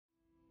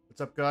What's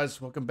up, guys?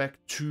 Welcome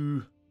back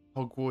to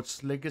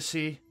Hogwarts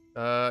Legacy.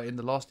 In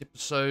the last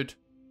episode,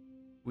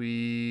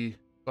 we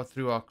got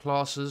through our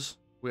classes.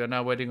 We are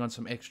now waiting on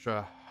some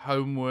extra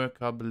homework,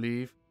 I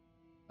believe.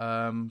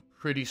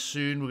 Pretty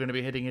soon, we're going to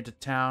be heading into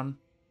town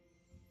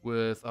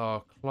with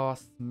our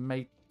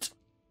classmate.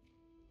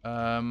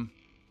 Got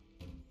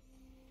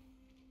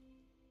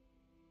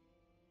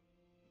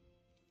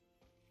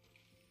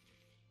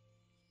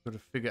to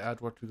figure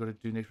out what we got to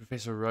do next.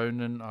 Professor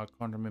Ronan, I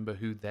can't remember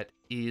who that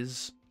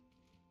is.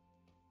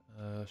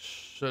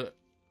 Shit.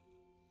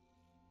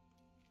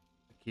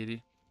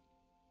 Kitty.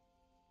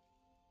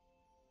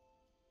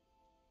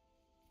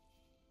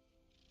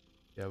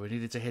 Yeah, we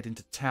needed to head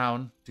into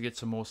town to get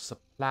some more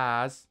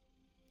supplies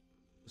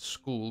for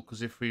school,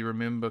 because if we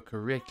remember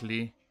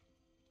correctly,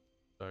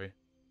 sorry,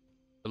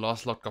 the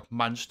last lot got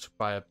munched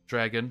by a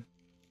dragon.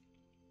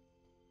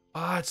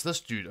 Ah, it's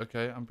this dude.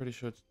 Okay, I'm pretty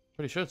sure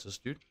it's this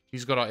dude.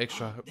 He's got our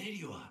extra. There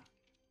you are.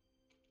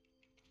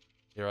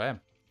 Here I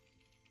am.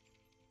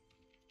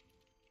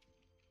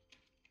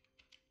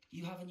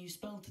 You have a new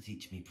spell to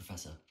teach me,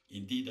 Professor.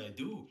 Indeed I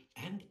do,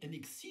 and an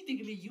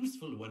exceedingly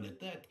useful one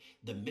at that.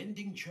 The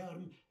mending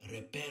charm,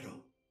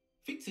 Reparo.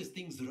 Fixes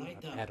things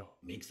right up,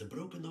 makes a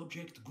broken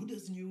object good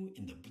as new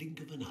in the blink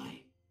of an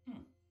eye.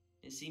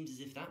 It seems as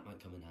if that might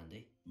come in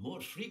handy.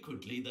 More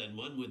frequently than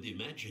one would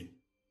imagine.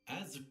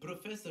 As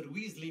Professor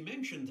Weasley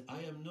mentioned,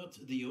 I am not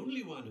the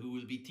only one who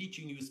will be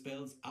teaching you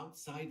spells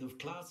outside of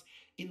class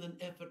in an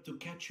effort to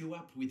catch you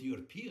up with your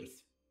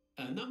peers.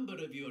 A number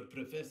of your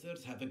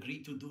professors have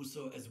agreed to do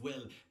so as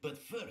well, but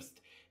first,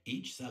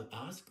 each shall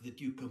ask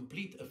that you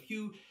complete a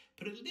few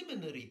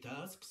preliminary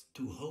tasks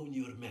to hone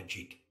your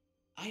magic.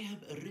 I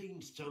have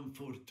arranged some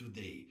for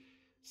today.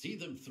 See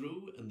them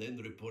through and then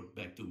report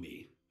back to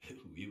me.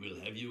 We will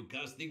have you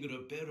casting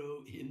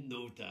Reparo in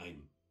no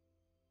time.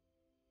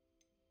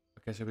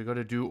 Okay, so we got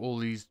to do all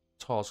these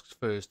tasks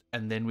first,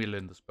 and then we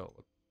learn the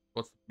spell.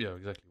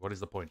 Exactly. What is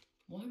the point?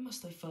 Why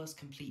must I first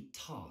complete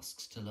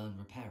tasks to learn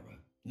Reparo?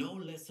 No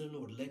lesson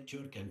or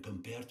lecture can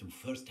compare to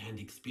first-hand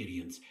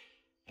experience,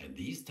 and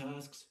these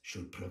tasks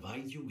should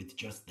provide you with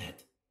just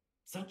that.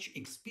 Such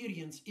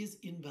experience is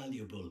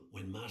invaluable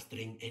when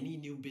mastering any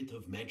new bit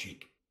of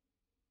magic.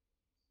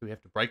 We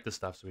have to break the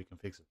stuff so we can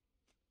fix it.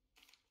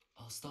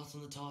 I'll start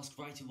on the task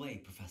right away,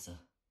 Professor.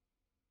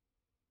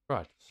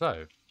 Right,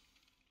 so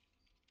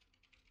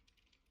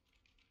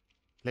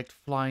collect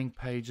flying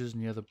pages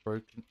near the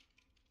broken...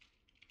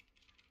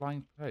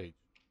 Flying page?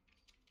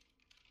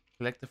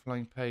 Collect the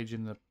flying page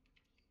in the...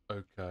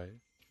 Okay.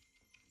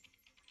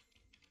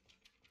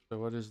 So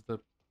what is the...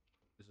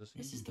 Is this...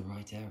 This is the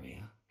right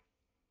area.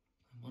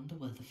 I wonder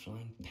where the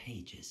flying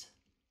page is.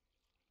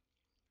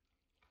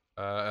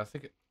 I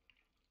think it...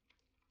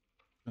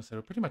 I said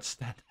it'll pretty much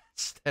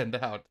stand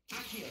out.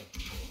 Accio!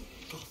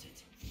 Got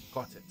it.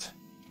 Got it.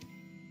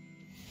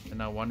 And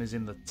now one is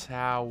in the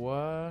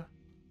tower.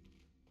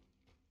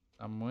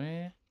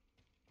 Somewhere.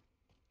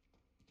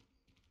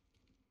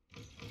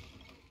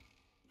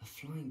 A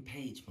flying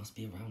page must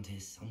be around here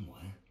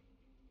somewhere.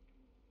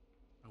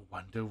 I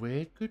wonder where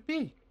it could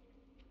be.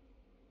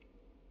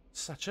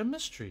 Such a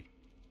mystery.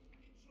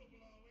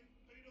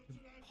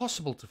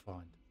 Impossible to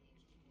find.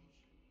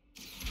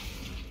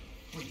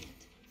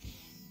 Brilliant.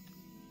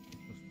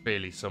 It's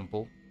fairly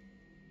simple.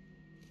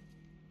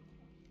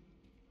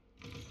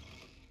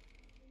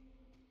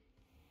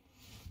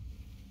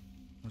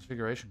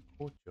 Transfiguration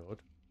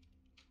Courtyard.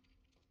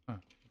 Huh.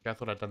 Okay, I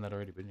thought I'd done that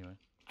already, but anyway.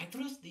 I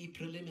trust the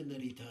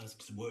preliminary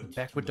tasks weren't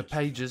Back too with the much.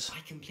 pages I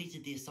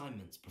completed the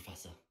assignments,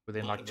 Professor.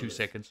 within like 2 Marvelous.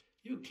 seconds.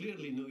 You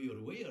clearly know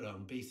your way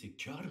around basic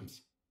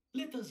charms.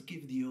 Let us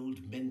give the old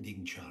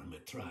mending charm a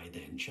try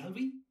then, shall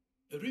we?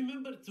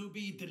 Remember to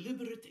be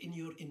deliberate in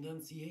your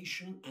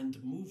enunciation and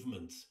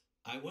movements.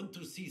 I want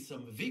to see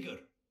some vigor.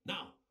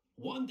 Now,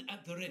 wand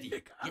at the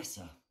ready. Yes,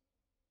 sir.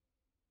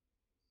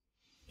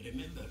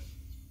 Remember,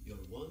 your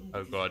wand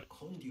Oh, is God. a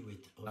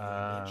conduit of your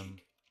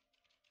magic.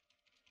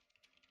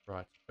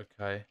 Right,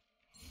 okay.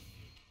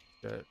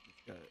 Go.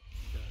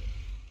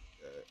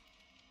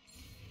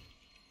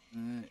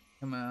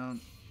 Come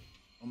on.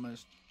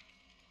 Almost.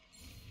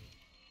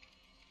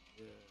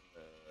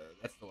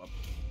 That's the one.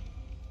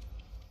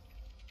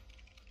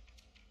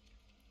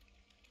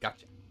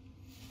 Gotcha.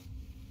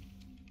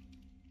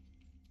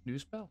 New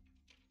spell.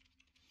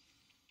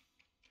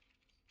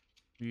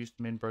 Used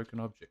to mend broken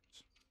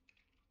objects.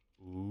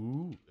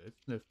 Ooh,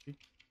 that's nifty.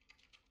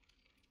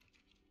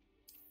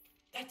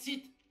 That's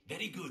it.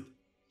 Very good.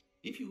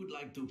 If you would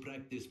like to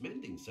practice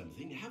mending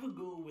something, have a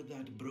go with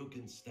that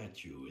broken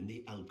statue in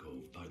the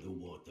alcove by the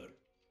water.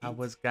 I It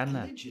was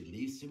gonna.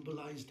 allegedly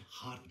symbolized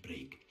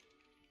heartbreak.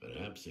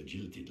 Perhaps a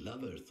jilted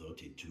lover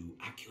thought it too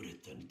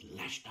accurate and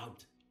lashed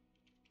out.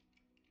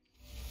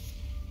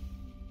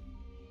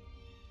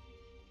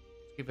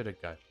 Let's give it a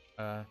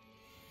go.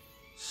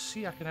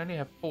 See, I can only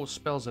have 4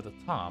 spells at a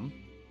time.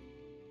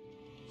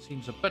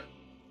 Seems a bit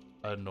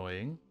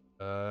annoying.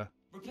 Reparo.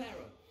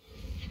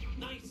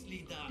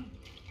 Nicely done.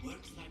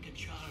 Works like a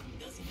charm,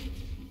 doesn't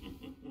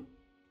it?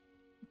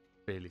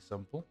 Fairly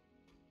simple.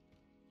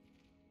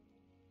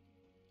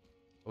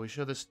 Are we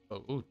sure this...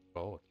 Oh,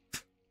 God. Are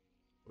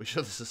we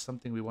sure this is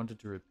something we wanted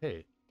to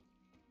repair?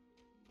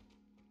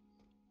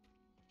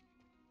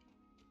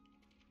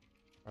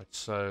 Right,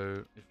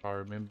 so if I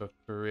remember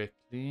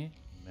correctly,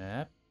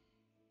 map.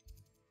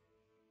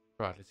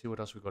 Right, let's see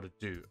what else we got to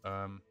do.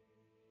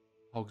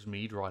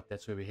 Hogsmeade, right,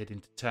 that's where we head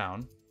into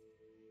town.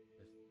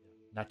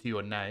 Natty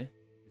or Nay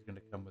is going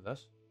to come with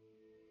us.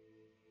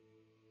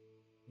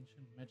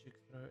 Ancient magic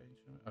throw,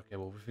 ancient... Okay,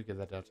 well, we'll figure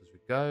that out as we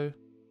go.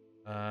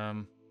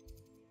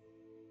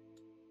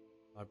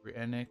 Library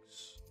annex.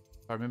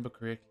 If I remember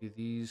correctly,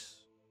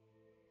 these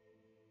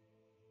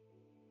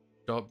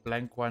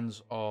blank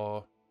ones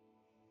are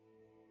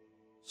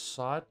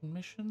side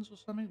missions or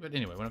something. But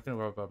anyway, we're not going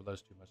to worry about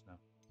those too much now.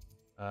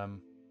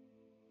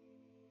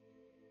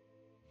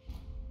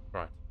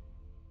 Right.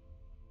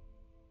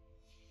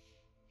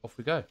 Off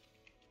we go.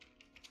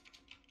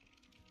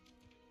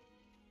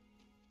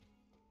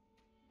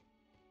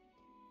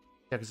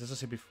 Yeah, because as I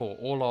said before,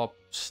 all our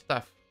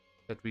stuff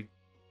that we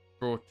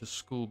brought to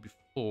school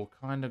before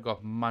kind of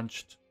got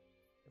munched.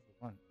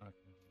 Okay.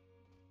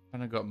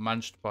 Kind of got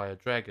munched by a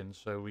dragon,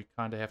 so we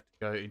kind of have to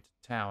go into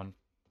town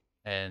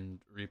and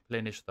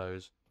replenish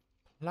those.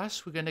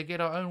 Plus, we're going to get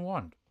our own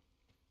wand.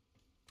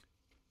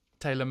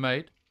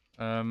 Tailor-made.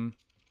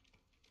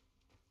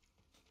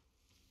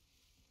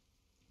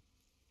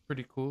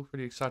 Pretty cool.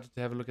 Pretty excited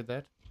to have a look at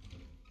that.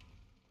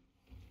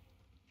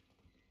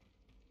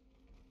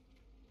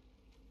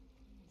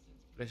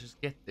 Let's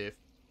just get there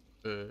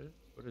first.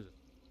 What is it?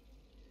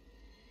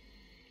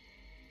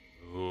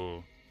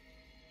 Oh.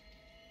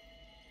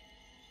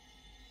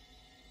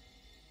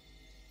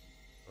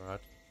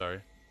 Alright,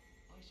 sorry.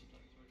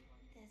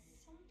 There's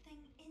something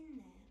in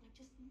there. I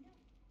just know.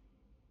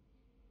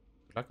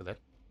 Good luck with that.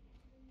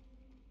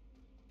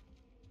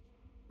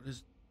 What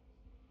is...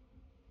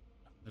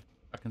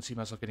 I can see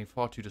myself getting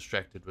far too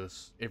distracted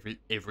with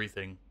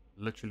everything.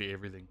 Literally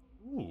everything.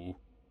 Ooh.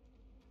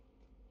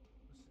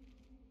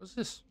 What's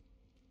this?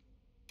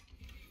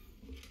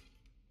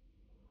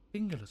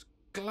 Fingerless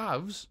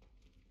gloves?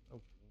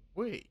 Oh,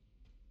 wait.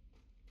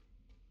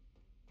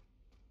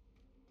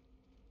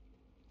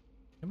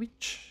 Can we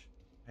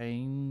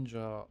change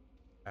our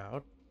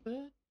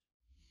outfit?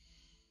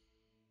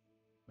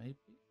 Maybe?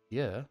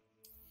 Yeah.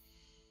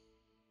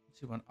 Let's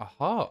see one.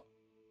 Aha!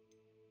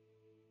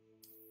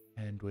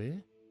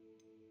 Handwear.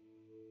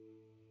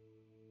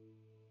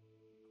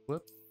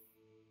 Equip.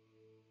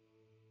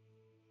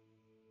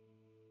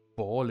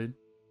 Ballin'.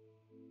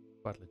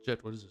 Quite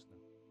legit. What is this now?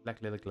 Black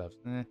leather gloves.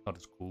 Not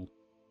as cool.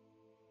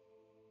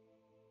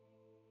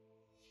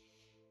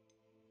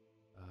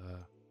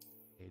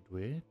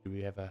 Headwear. Do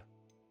we have a...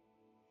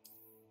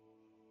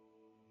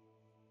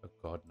 Oh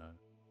god, no.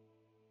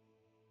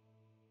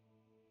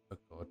 Oh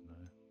god,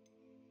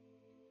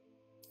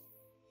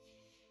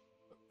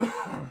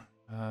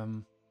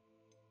 no.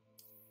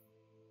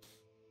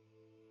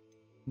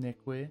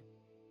 Neckwear.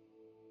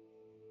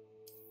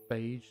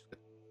 Beige.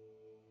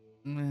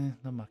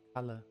 Not my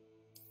color.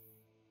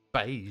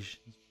 Beige.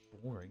 It's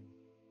boring.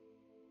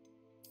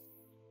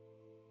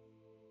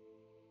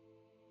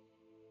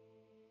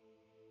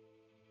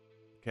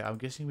 Okay, I'm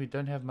guessing we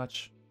don't have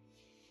much.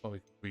 Well,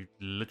 we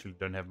literally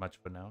don't have much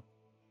for now.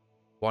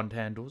 Wand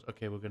handles.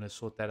 Okay, we're going to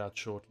sort that out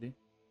shortly.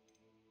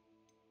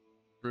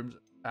 Broom's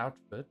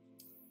outfit.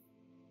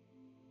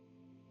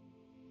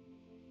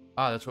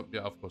 Ah, that's what...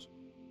 Yeah, of course.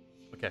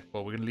 Okay,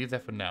 well, we're going to leave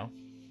that for now.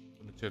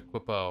 We're going to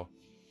equip our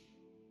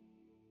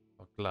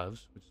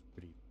gloves, which is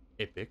pretty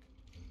epic.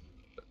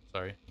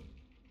 Sorry.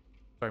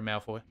 Sorry,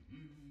 Malfoy.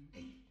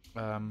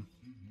 Hello.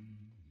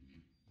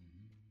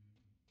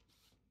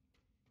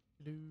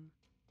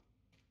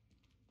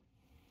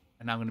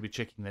 And now I'm going to be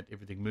checking that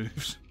everything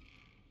moves.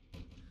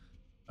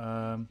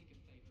 Hello.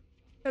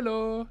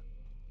 Hello,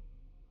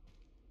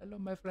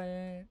 my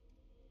friend.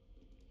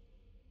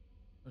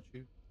 Not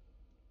you.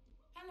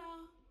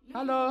 Hello.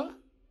 Hello.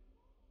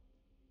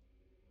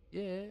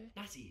 Yeah.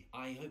 Natty,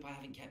 I hope I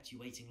haven't kept you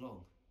waiting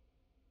long.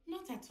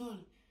 Not at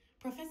all.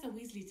 Professor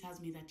Weasley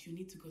tells me that you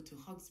need to go to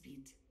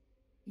Hogsmeade.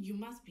 You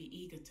must be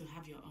eager to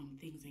have your own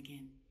things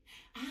again.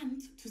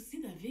 And to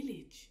see the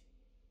village.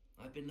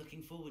 I've been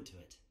looking forward to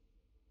it.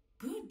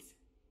 Good.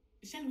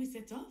 Shall we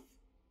set off?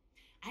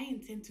 I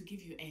intend to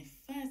give you a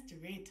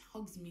first-rate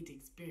Hogsmeade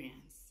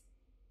experience.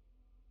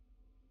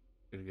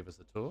 Gonna give us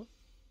the tour.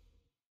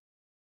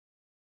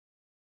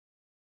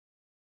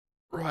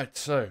 Right,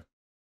 so.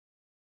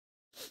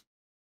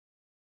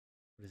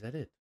 What is that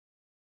it?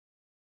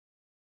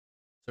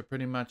 So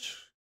pretty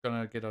much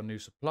gonna get our new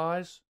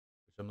supplies,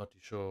 which I'm not too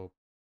sure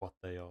what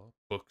they are.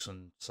 Books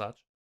and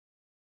such.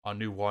 Our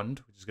new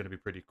wand, which is gonna be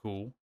pretty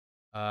cool.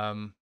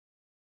 And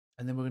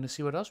then we're gonna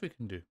see what else we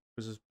can do.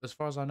 Because as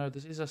far as I know,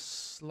 this is a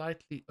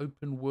slightly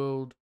open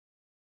world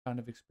kind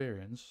of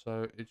experience.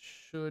 So it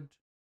should,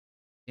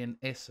 in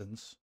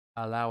essence,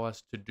 allow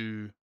us to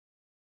do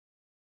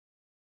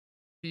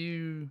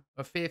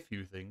a fair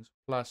few things,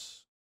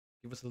 plus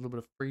give us a little bit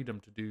of freedom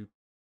to do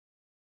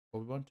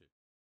what we want to,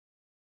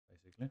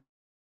 basically.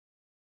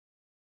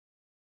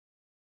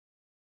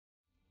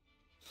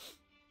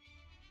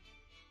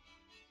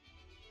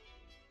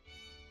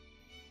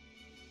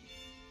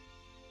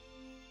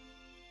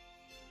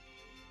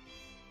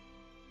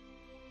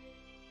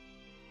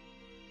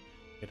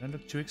 don't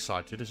look too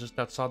excited. It's just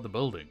outside the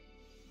building.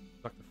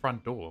 It's like the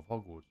front door of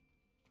Hogwarts.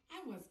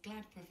 I was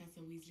glad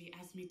Professor Weasley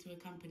asked me to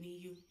accompany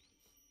you.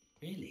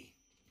 Really?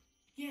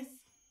 Yes,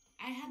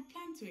 I had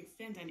planned to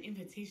extend an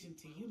invitation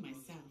to you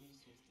myself.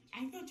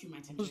 I thought you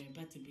might enjoy a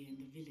butterbeer in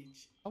the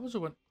village. I was the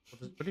one.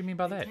 What do you mean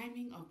by The that?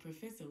 timing of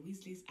Professor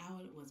Weasley's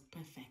owl was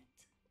perfect.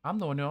 I'm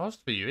the one who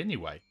asked for you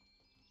anyway.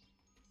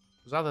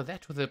 It was either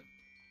that or the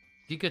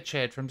Giga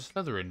Chad from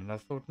Slytherin, and I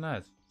thought, no,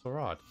 it's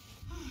alright.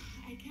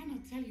 I cannot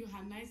tell you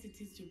how nice it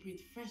is to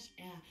breathe fresh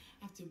air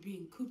after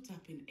being cooped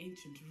up in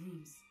ancient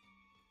rooms.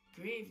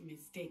 Grave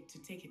mistake to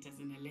take it as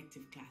an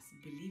elective class,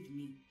 believe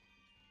me.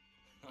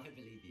 I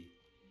believe you.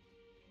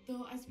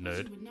 Though I suppose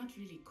Nerd. you would not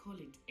really call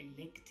it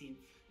elective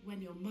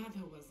when your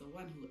mother was the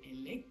one who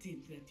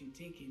elected that you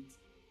take it.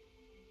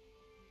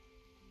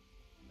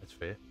 That's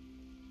fair.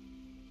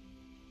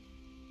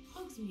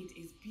 Hogsmeade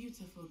is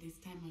beautiful this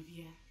time of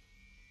year.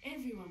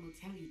 Everyone will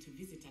tell you to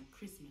visit at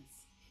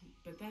Christmas.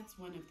 But that's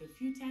one of the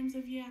few times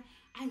of year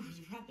I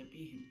would rather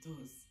be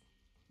indoors.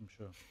 I'm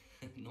sure.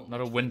 Not Not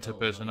much a for winter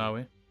cold, person, are are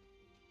you?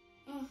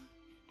 we? Oh,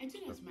 I do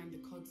not mind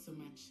the cold so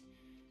much,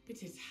 but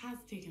it has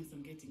taken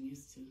some getting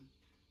used to.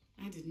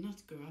 I did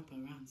not grow up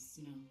around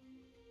snow.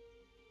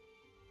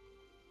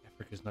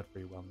 Africa's not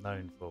very well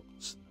known for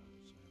snow.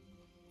 So.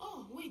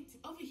 Oh, wait,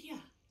 over here.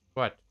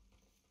 What?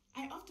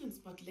 I often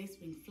spot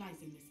lacewing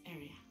flies in this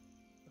area.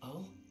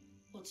 Oh?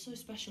 What's so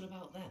special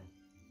about them?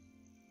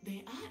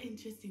 They are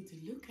interesting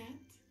to look at,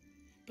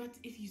 but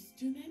if you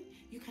stew them,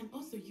 you can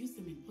also use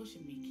them in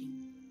potion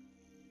making.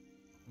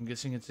 I'm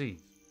guessing it's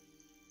Eve.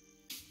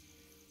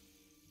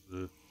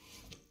 Ugh.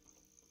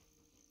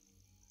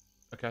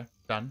 Okay,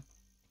 done.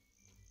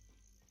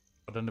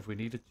 I don't know if we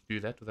needed to do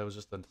that, or that was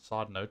just a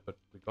side note, but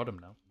we got him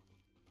now.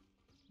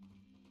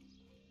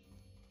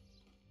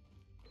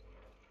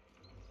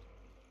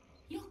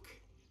 Look,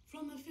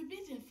 from the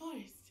Forbidden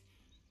Forest,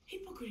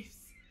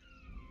 hippogriffs.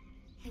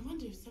 I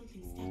wonder if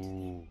something started them.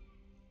 Ooh.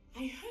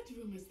 I heard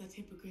rumors that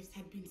hippogriffs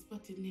had been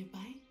spotted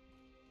nearby.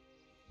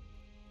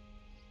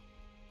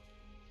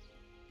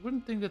 You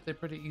wouldn't think that they're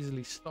pretty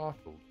easily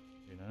startled,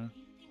 you know?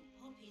 You think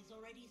Poppy's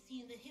already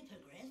seen the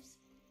hippogriffs?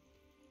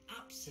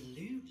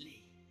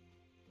 Absolutely.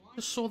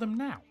 Just saw them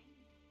now.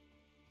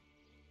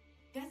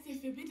 That's the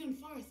Forbidden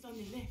Forest on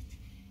the left.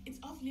 It's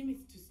off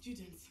limits to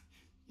students,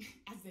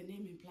 as the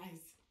name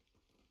implies.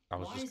 I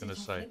was Why just is gonna it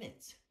off say.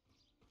 limits?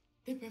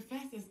 The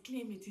professors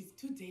claim it is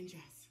too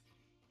dangerous.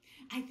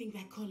 I think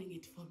that calling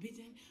it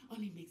forbidden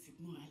only makes it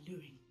more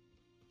alluring.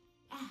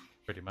 Ah,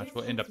 Pretty much. there's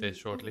We'll end up there Hogsmeade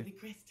shortly. over the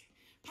crest.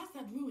 Past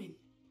that ruin.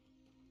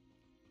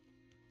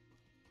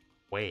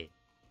 Where?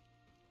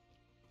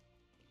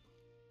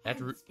 I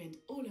That would spend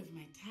all of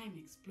my time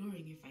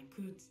exploring if I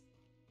could.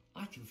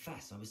 I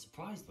confess I was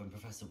surprised when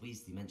Professor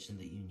Weasley mentioned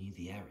that you knew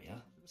the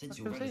area, since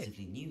fuck you're was it?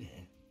 relatively new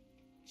here.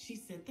 She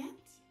said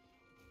that?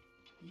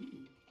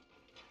 Hmm.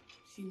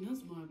 She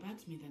knows more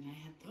about me than I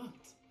had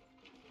thought.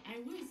 I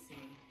will say,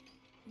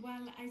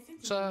 while I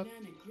certainly So-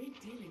 learn a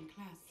great deal in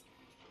class,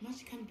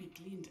 much can be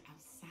gleaned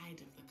outside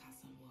of the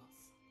castle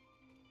walls.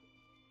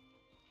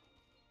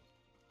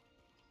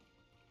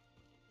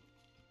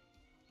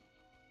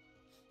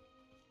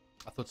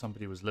 I thought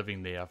somebody was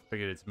living there. I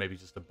figured it's maybe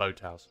just a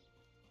boathouse.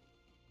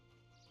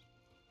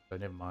 So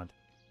never mind.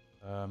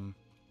 How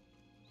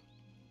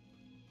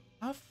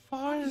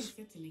far While is...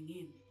 settling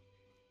in,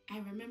 I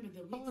remember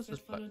the How weeks is this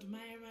that followed my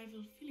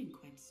arrival feeling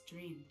quite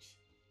strange.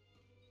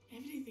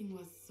 Everything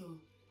was so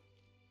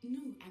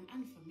new and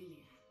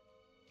unfamiliar.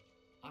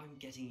 I'm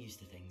getting used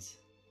to things.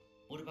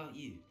 What about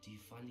you? Do you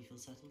finally feel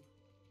settled?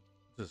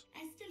 I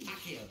still Back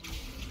here.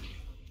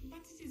 but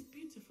it is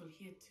beautiful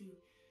here too.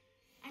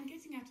 And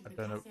getting out of I the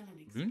don't know. castle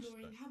and Runes,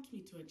 exploring though. helped me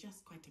to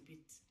adjust quite a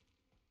bit.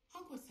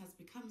 Hogwarts has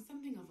become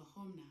something of a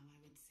home now,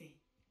 I would say.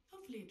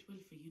 Hopefully it will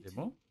for you Is there too.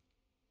 more?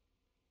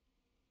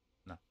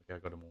 No, okay, I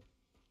got them all.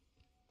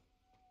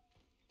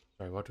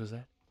 Sorry, what was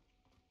that?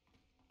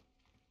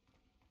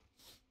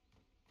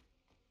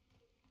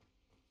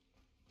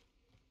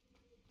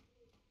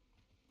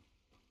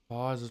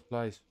 Far is this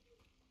place?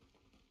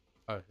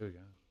 Oh, here we go.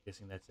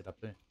 Guessing that's it up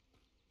there.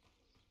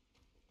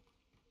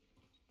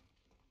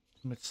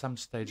 At some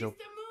stage, Mr. I'll...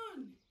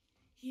 Moon!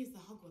 He is the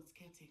Hogwarts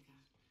caretaker.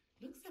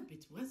 Looks a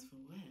bit worse for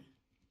wear.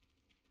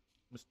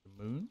 Mr.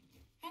 Moon?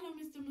 Hello,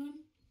 Mr. Moon.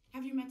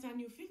 Have you met our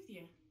new fifth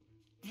year?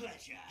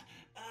 Pleasure.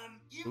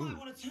 You Ooh. might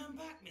want to turn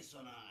back, Miss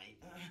On Eye.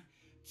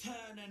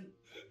 Turn and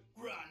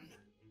run.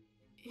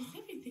 Is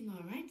everything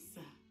all right,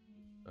 sir?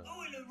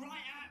 Oh, it looked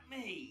right at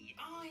me.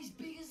 Eyes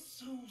big as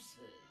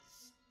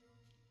saucers.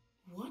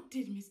 What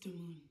did Mr.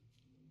 Moon?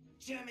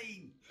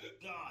 Jemmy,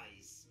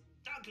 guys.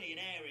 Ugly and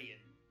airy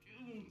and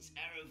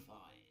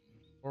terrifying.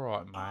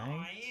 Alright,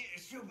 mate. I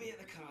shall be at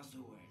the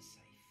castle where it's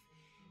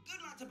safe.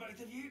 Good luck to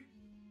both of you.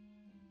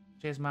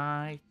 Cheers,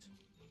 mate.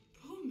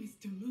 Poor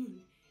Mr.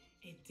 Moon.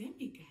 A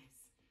demiguise.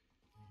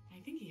 I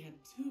think he had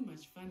too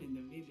much fun in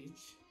the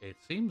village. It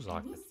seems I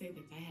like will it. say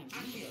that I have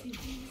never seen him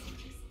in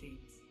such a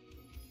state.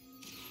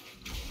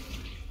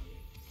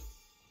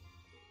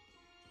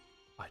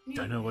 I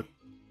don't know what...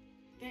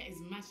 There There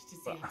is much to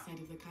see outside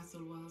of the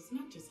castle walls,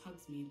 not just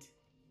Hogsmeade.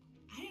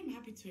 I am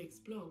happy to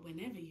explore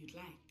whenever you'd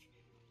like.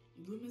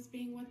 Rumors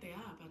being what they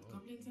are about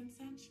goblins and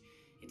such,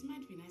 it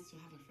might be nice to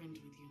have a friend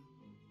with you.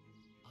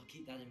 I'll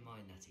keep that in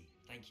mind, Natty.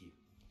 Thank you.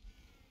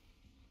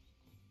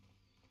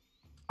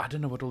 I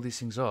don't know what all these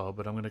things are,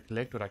 but I'm going to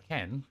collect what I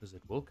can, because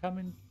it will come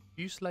in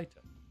use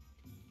later.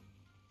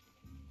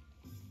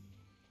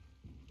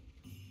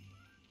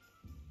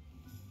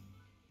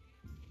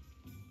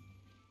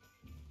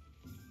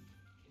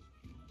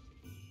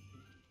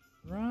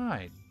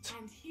 Right.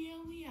 And here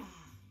we are.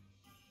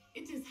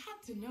 It is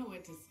hard to know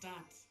where to start.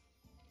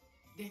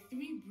 The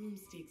Three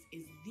Broomsticks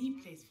is the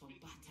place for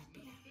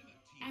butterbeer.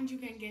 And you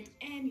can get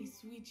any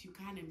sweet you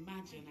can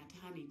imagine at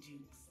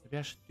Honeyduke's. Maybe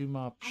I should do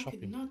my I could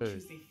shopping not first.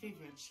 choose a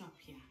favorite shop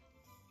here.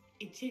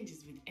 It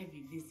changes with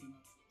every visit.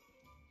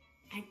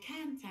 I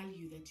can tell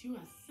you that you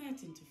are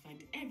certain to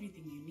find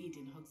everything you need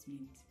in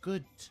Hogsmeade.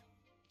 Good.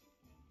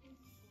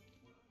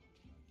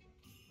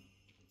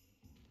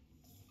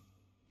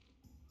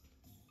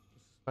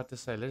 About to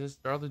say, let's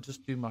rather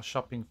just do my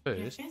shopping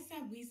first.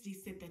 Professor Weasley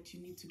said that you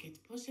need to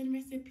get potion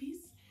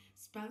recipes,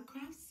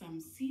 spellcrafts, some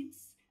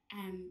seeds,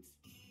 and...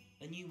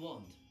 A new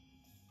wand.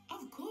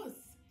 Of course,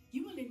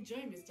 you will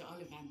enjoy Mr.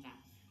 Ollivander,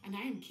 and I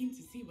am keen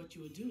to see what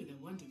you will do with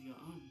a wand of your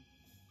own.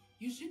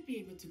 You should be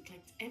able to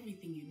collect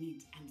everything you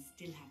need and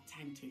still have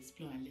time to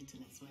explore a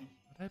little as well.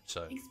 I hope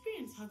so.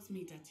 Experience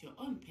Hogsmeade at your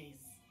own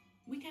pace.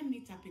 We can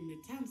meet up in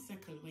the town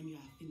circle when you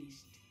are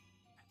finished.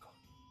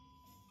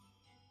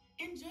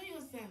 Enjoy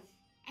yourself.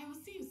 I will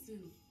see you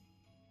soon.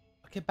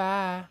 Okay,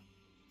 bye.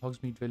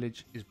 Hogsmeade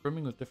Village is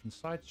brimming with different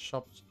sites,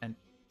 shops, and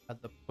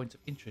other points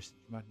of interest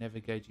that you might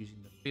navigate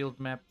using the field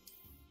map.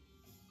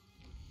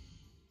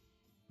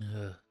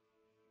 Ugh.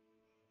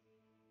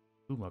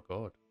 Oh my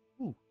god.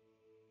 Ooh.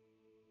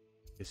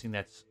 Guessing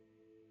that's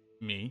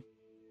me.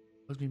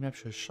 Hogsmeade map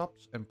shows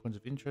shops and points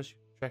of interest. You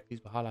can track these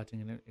by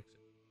highlighting an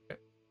exit.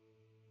 Okay.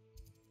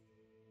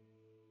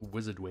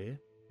 Wizardware.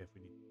 Okay, if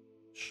we need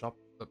shop,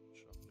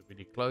 if we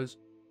need clothes.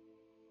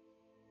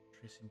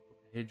 Dressing,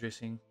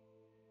 hairdressing.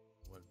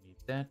 Won't need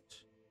that.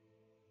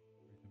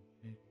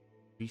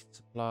 Beast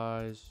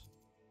supplies.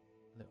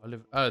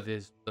 Oh,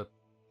 there's the.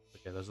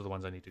 Okay, those are the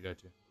ones I need to go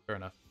to. Fair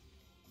enough.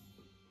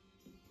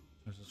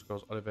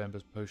 Scrolls,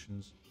 Ollivanders,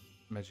 potions,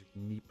 magic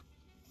neep.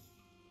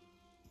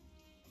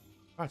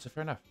 Alright, so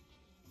fair enough.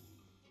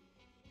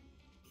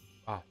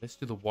 Let's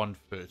do the wand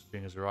first,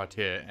 being as we're right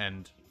here,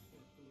 and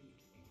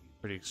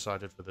pretty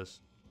excited for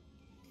this.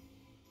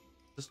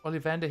 Just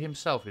Ollivander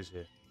himself is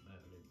here.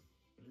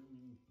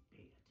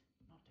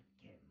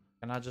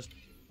 Can I just...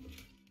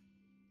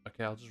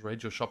 Okay, I'll just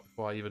raid your shop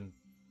before I even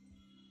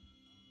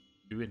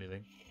do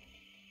anything.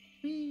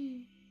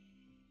 Whee!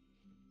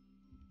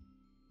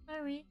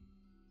 Sorry.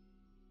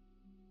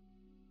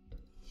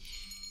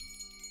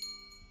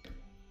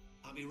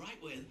 I'll be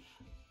right with...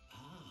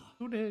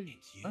 Who did?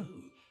 It's you. Oh.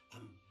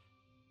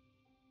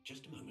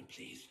 Just a moment,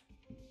 please.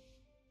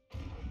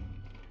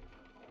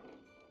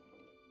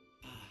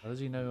 How does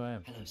he know who I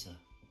am? Hello, sir.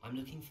 I'm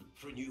looking for...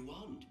 For a new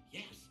wand,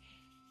 yes.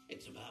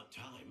 It's about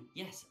time.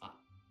 Yes,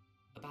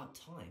 about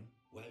time.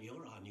 Well,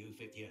 you're our new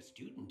fifth-year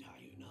student, are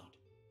you not?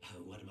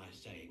 Oh, what am I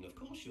saying? Of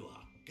course you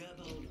are.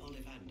 Gerbold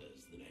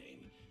Ollivander's the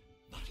name.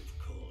 But of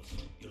course,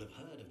 you'll have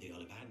heard of the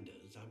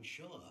Ollivanders, I'm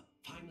sure.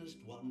 Finest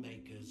wand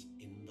makers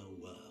in the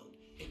world.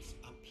 It's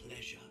a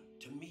pleasure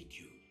to meet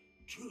you,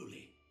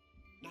 truly.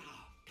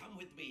 Now, come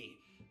with me.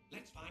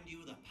 Let's find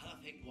you the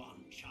perfect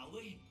wand, shall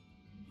we?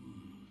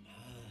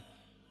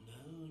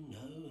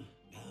 No,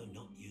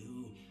 not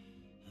you.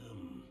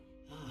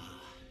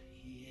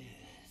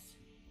 Yes.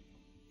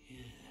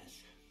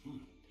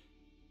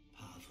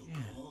 Powerful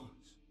core.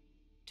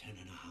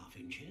 10.5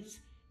 inches.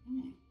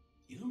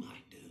 You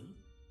might do.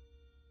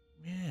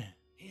 Yeah.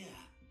 Here,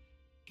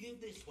 give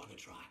this one a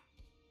try.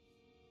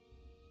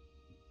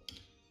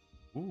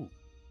 Ooh.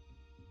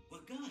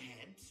 Well, go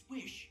ahead,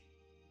 swish.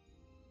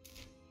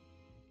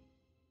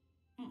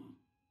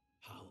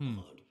 How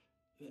odd.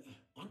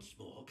 Once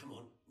more, come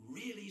on,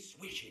 really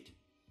swish it.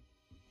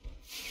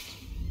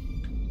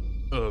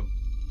 Oh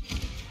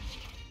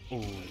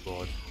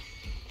god.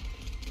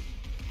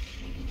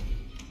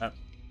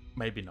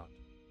 Maybe not.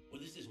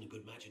 Well, this isn't a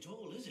good match at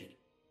all, is it?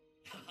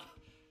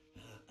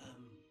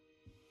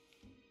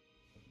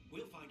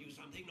 We'll find you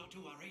something, not to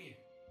worry.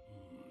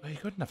 Oh, you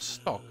got enough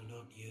stock. No,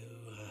 not you.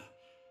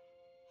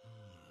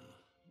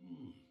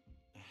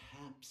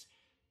 Perhaps.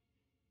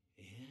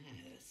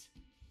 Yes.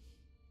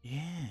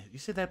 Yeah, you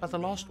said that about the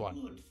last one.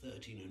 Wood,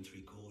 13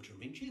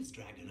 3/4 inches,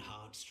 dragon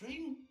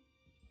heartstring.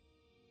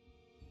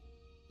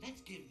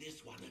 Let's give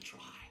this one a try.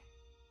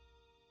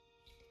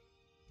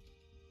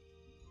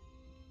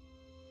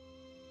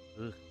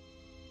 Ugh.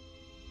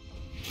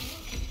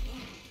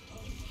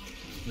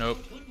 Nope.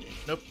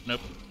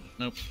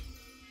 Nope.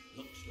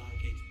 Looks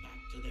like it's back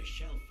to the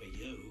shelf for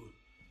you.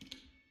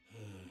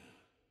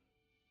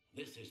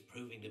 This is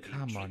proving to be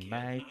Come on, trickier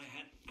mate. than I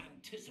had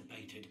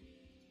anticipated.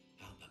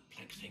 How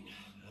perplexing.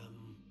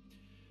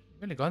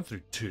 We've only gone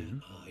through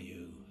 2. Are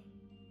you?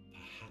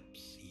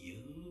 Perhaps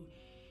you?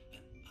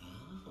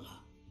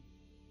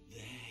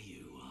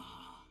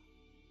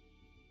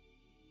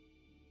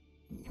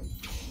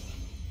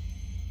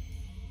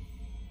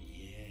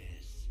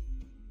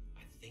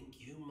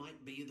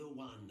 might be the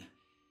one.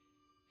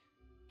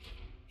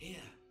 Here,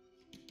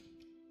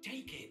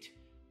 take it.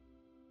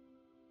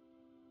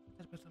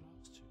 What about the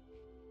last two?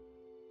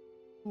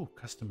 Oh,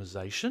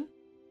 customization.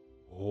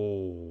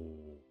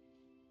 Oh.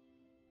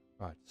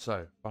 Right,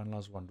 so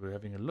finalize one. We're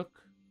having a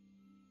look.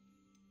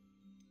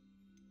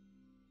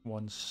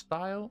 One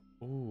style.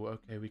 Oh,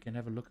 okay. We can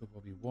have a look at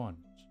what we want.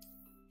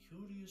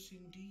 Curious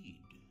indeed.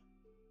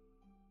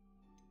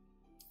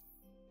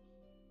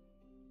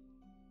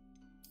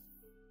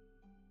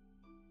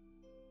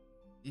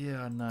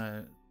 Yeah,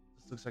 no.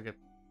 This looks like a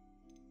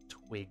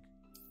twig.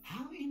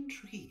 How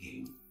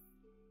intriguing.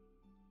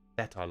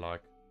 That I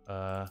like.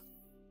 That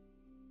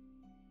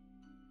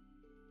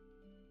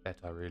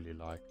I really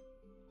like.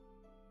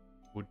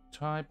 Wood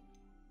type.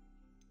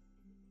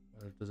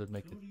 Does it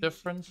make a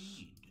difference?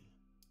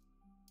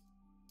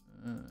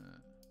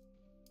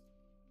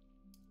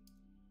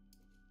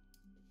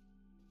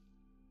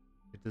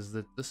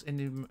 Does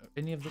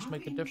any of this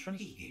make a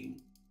difference?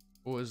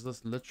 Or is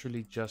this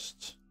literally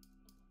just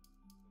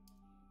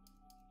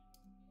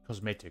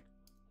cosmetic,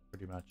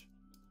 pretty much?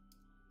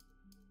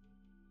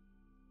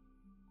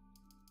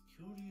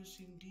 Curious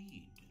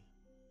indeed.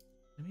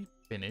 Let me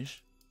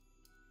finish.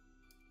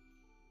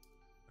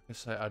 Like I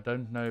say, I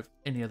don't know if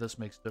any of this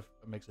makes a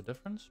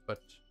difference,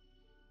 but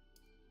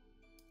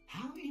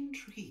how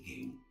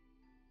intriguing.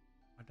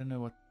 I don't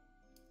know what.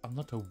 I'm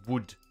not a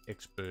wood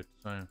expert,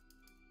 so.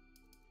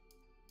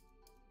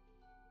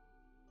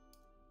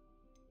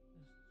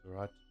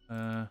 Alright.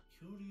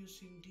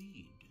 Curious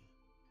indeed.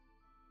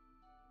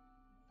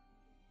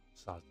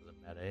 Size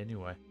doesn't matter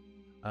anyway.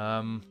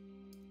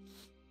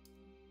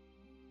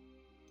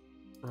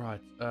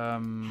 Right.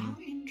 How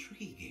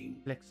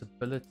intriguing.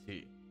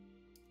 Flexibility.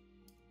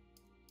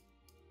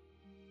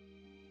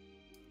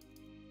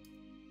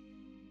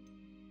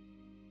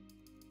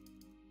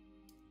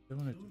 You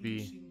don't want it to be.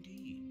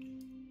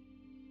 Indeed.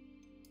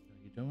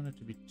 You don't want it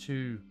to be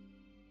too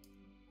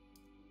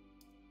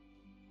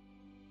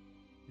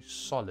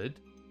solid.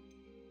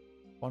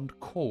 Want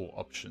core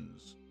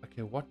options.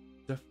 Okay, what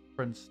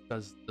difference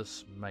does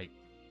this make?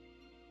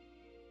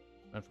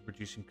 And for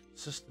producing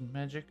consistent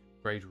magic,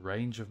 great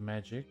range of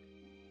magic,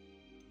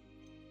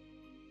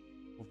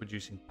 or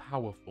producing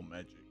powerful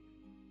magic.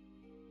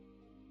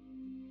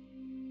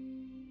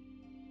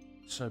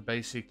 So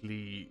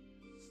basically,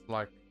 it's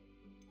like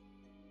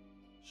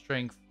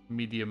strength,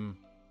 medium,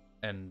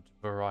 and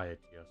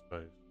variety, I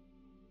suppose.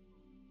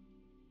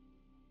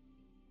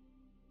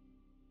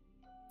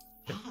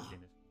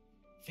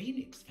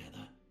 Phoenix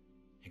feather.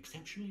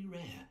 Exceptionally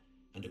rare,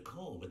 and a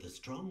core with a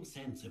strong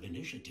sense of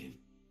initiative.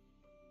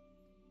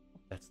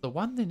 That's the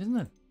one then, isn't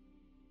it?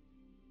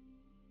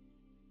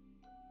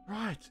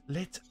 Right,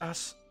 let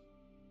us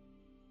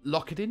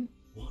lock it in.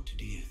 What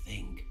do you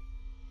think?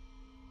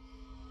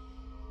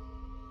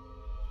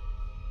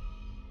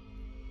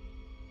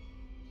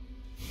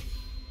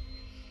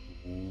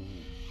 Ooh.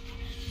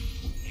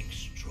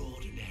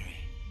 Extraordinary.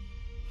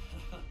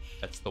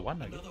 That's the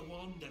one, I guess. Another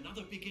wand,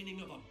 another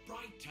beginning of a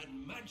bright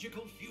and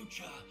magical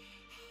future.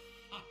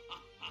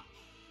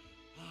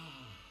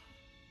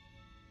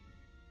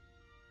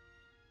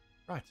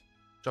 Right,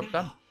 job Now,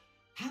 done.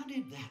 How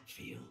did that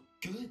feel?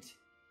 Good.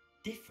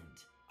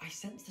 Different. I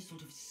sensed a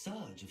sort of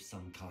surge of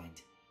some kind.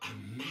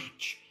 A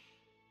match.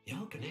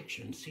 Your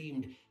connection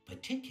seemed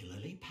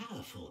particularly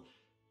powerful.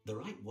 The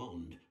right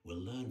wand will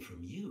learn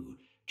from you,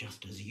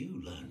 just as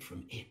you learn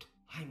from it.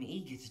 I'm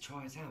eager to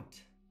try it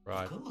out.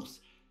 Right. Of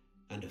course.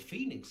 And a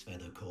phoenix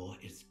feather core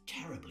is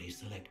terribly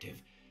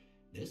selective.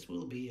 This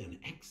will be an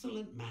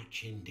excellent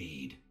match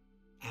indeed.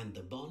 And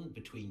the bond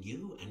between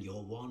you and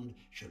your wand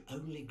should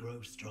only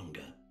grow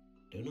stronger.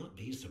 Do not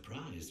be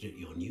surprised at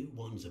your new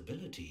wand's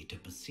ability to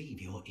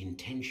perceive your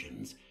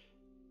intentions,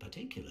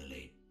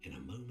 particularly in a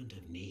moment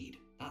of need.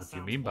 That What do you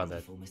sounds mean by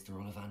that? wonderful, Mr.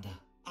 Ollivander.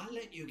 I'll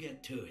let you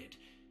get to it.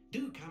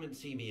 Do come and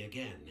see me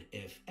again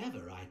if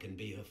ever I can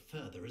be of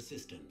further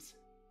assistance.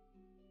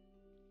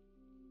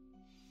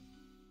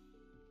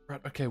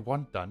 Right, okay,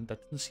 one done.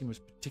 That didn't seem as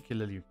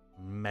particularly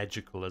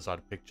magical as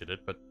I'd pictured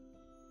it, but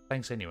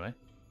thanks anyway.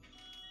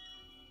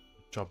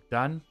 Job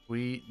done.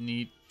 We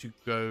need to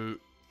go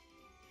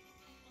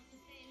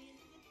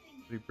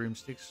 3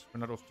 broomsticks.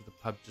 We're not off to the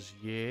pub just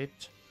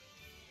yet.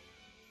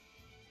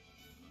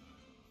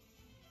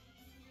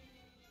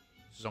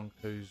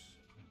 Zonko's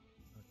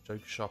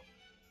joke shop.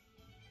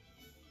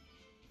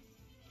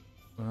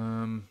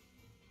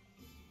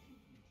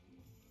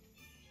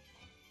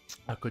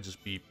 I could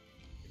just be,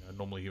 a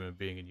normal human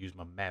being and use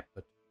my map,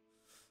 but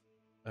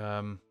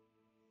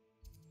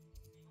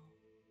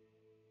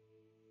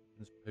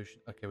this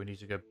potion. Okay, we need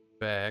to go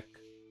back,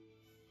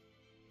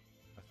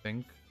 I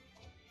think.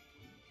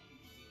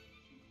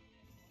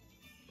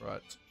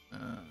 Right.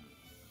 I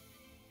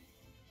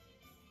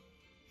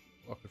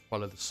could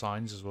follow the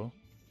signs as well.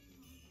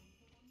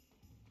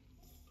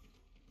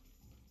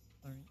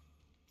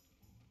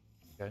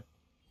 Okay.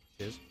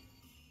 Cheers.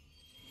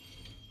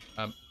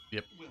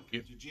 Yep.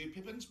 Welcome to J.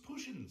 Pippin's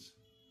Potions.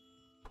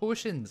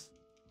 Potions.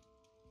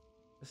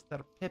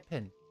 Mr.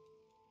 Pippin.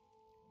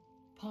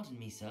 Pardon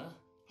me, sir.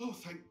 Oh,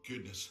 thank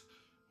goodness.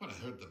 When I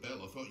heard the bell,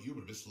 I thought you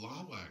were Miss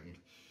Lawang.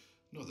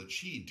 Not that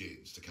she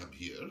deigns to come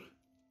here.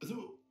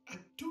 Though I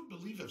don't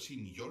believe I've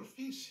seen your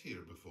face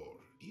here before,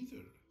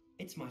 either.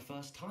 It's my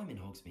first time in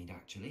Hogsmeade,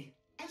 actually.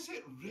 Is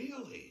it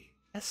really?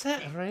 Is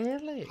it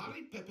really?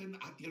 Harry Pippin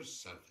at your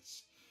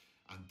service.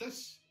 And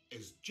this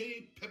is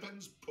J.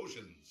 Pippin's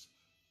Potions.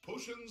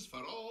 Potions for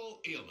all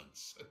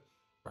ailments.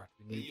 Right,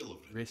 we need You'll have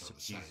read it on the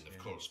recipes. sign, of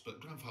course,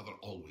 but Grandfather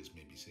always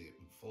made me say it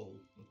in full.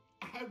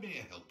 How may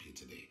I help you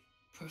today?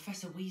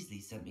 Professor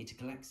Weasley sent me to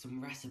collect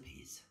some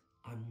recipes.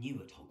 I'm new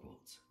at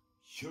Hogwarts.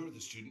 You're the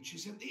student she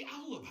sent the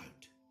owl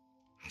about.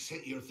 I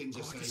set your things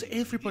Oh, aside. does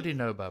everybody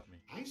know about me?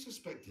 I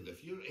suspected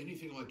if you're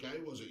anything like I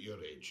was at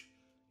your age,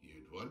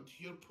 you'd want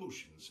your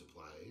potion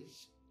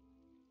supplies.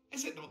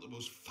 Is it not the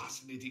most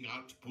fascinating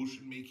art,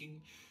 potion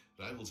making?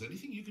 Rivals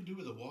anything you can do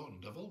with a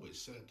wand, I've always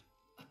said.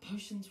 Are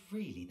potions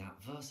really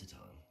that versatile?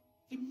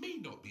 They may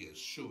not be as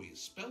showy as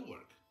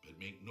spellwork, but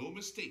make no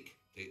mistake,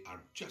 they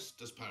are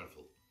just as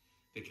powerful.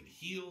 They can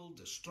heal,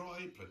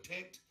 destroy,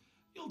 protect.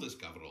 You'll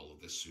discover all of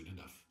this soon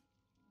enough.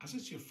 As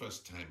it's your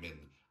first time in,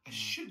 I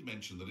should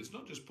mention that it's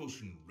not just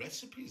potion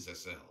recipes I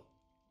sell.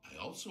 I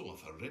also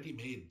offer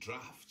ready-made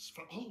drafts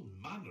for all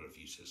manner of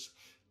uses,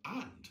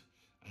 and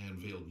I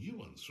unveil new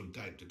ones from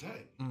time to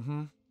time.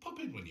 Mm-hmm. Pop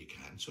in when you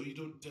can so you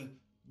don't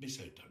miss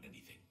out on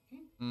anything.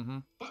 Mm-hmm.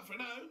 But for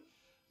now,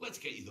 let's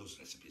get you those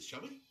recipes,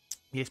 shall we?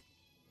 Yes.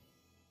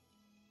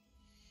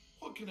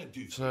 What can I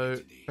do for So you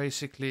today?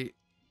 basically,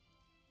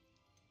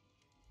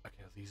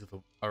 okay, these are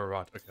the. Oh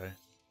right, okay.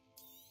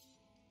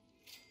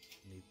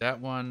 Need that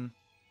one.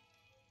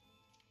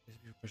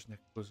 Recipe for potion that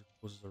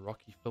causes a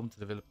rocky film to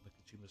develop in the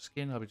consumer's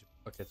skin. Okay,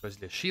 it's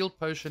basically a shield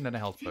potion and a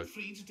health Feel potion.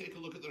 free to take a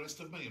look at the rest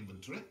of my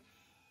inventory,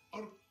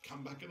 or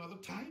come back another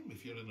time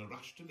if you're in a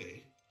rush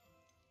today.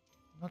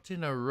 Not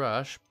in a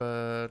rush,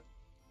 but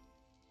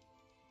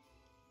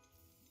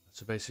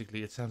so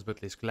basically, it sounds a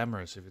bit less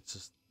glamorous if it's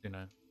just, you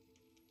know.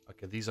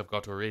 Okay, these I've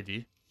got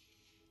already.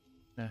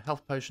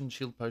 Health potion,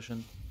 shield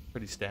potion,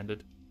 pretty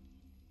standard.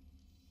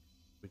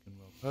 Quicken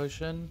well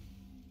potion.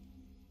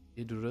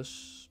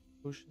 Idris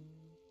potion.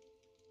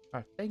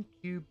 Alright, thank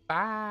you.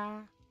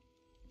 Bye.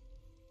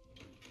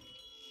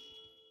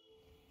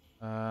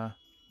 Now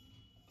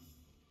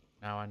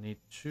I need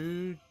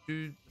to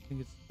do. I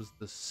think it was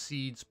the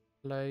seeds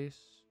place.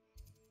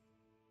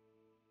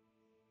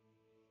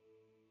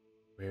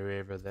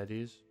 Wherever that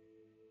is.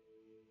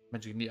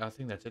 Magic need. I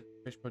think that's it.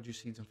 Fresh produce,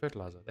 seeds, and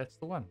fertilizer. That's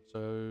the one.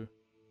 So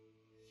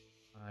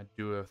I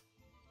do a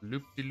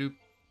loop-de-loop.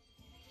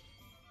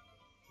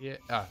 Yeah.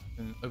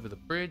 And over the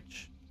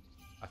bridge.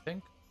 I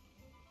think.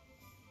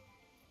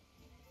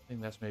 I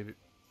think that's maybe.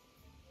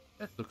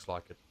 That looks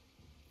like it.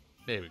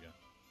 There we go.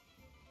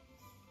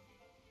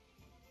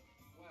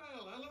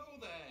 Well, hello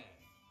there.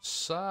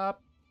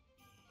 Sup?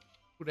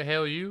 Who the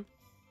hell are you?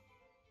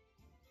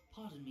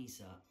 Pardon me,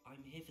 sir.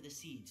 I'm here for the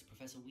seeds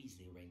Professor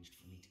Weasley arranged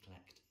for me to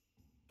collect.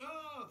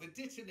 Oh, the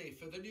dittany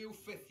for the new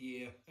 5th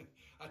year.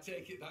 I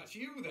take it that's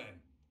you then.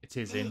 It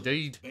is Well,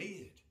 indeed.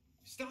 Beard,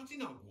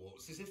 starting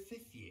Hogwarts as a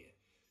 5th year.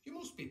 You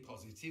must be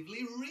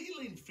positively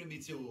reeling from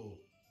it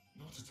all.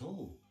 Not at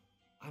all.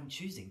 I'm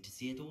choosing to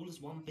see it all as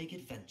one big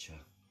adventure.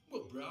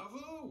 Well,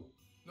 bravo.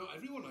 Not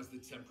everyone has the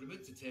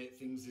temperament to take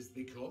things as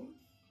they come.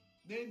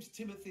 Name's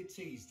Timothy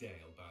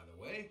Teasdale, by the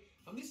way,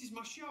 and this is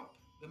my shop,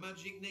 the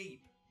Magic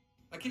Neep.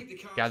 I keep the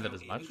cards Gathered out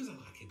as here much. because I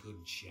like a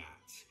good chat.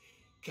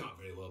 Can't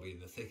very well be in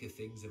the thick of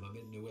things if I'm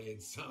hidden away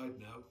inside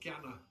now, can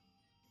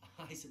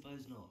I? I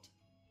suppose not.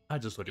 I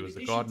just thought he In was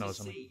the addition gardener to or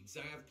something. seeds,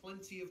 I have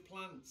plenty of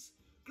plants.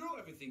 Grow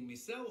everything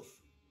myself.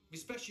 My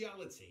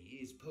speciality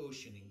is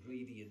potion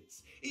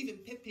ingredients. Even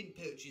Pippin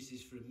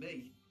purchases from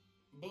me.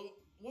 But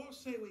what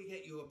say we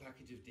get you a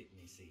packet of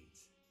Dittany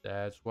seeds?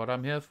 That's what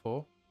I'm here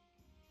for.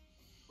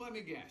 Let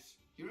me guess.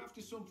 You're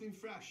after something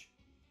fresh.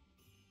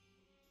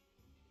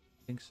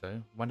 I think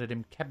so. One of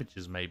them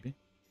cabbages, maybe.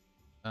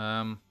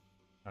 I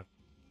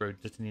grow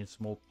Dittany in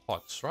small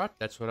pots, right?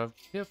 That's what I'm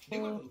here Do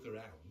have a for. look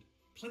around.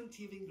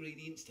 Plenty of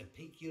ingredients to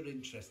pique your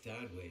interest,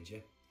 I'd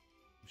wager.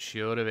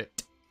 Sure of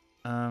it.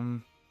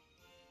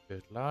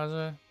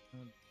 Fertilizer.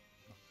 Not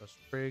a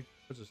sprig.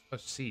 What's this? Oh,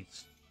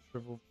 seeds.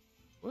 Shrivel.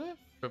 What?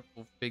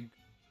 Shrivel fig.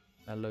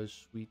 Mellow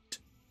sweet.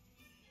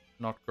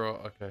 Not grow.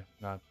 Okay,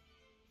 no.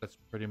 That's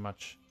pretty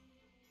much.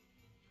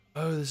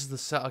 Oh, this is the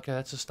set. Okay,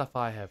 that's the stuff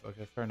I have.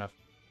 Okay, fair enough.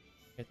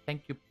 Okay,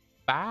 thank you.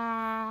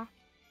 Bye.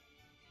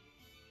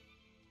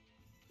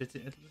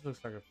 It looks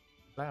like a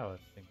flower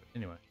thing. But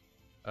anyway.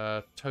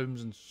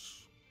 Tomes and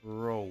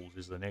Scrolls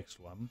is the next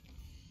one.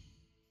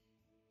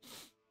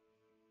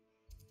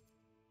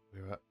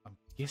 I'm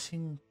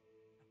guessing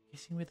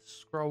where the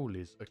scroll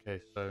is.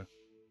 Okay, so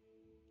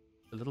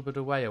a little bit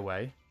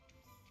away.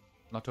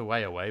 Not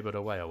away, but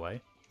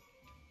away.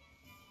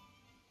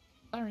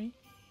 Sorry.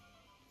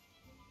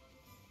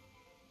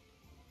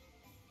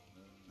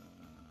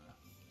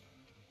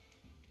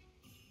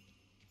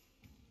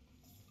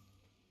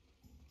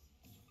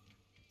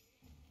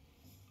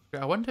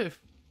 Okay, I wonder if.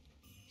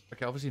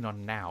 Okay, obviously not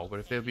now, but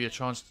if there'll be a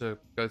chance to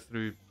go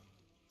through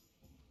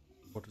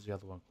what was the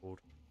other one called?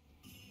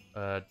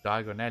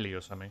 Diagonally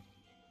or something.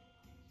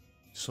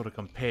 Sort of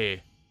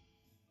compare.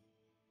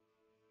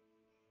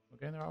 Am I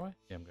going the right way?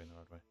 Yeah, I'm going the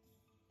right way.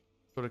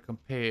 Sort of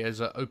compare as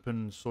an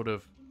open sort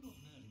of.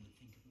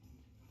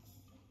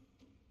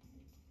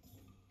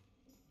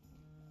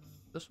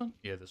 This one?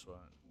 Yeah, this one.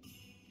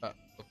 Up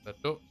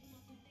that door.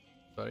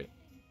 Sorry.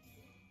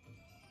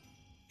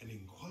 An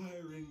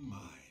inquiring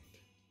mind.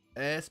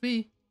 It's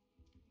me.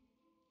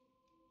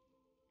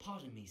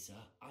 Pardon me, sir.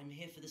 I'm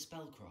here for the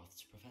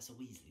spellcrafts Professor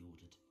Weasley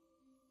ordered.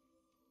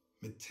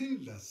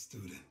 Matilda,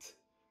 student.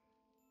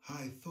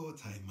 I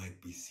thought I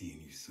might be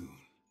seeing you soon.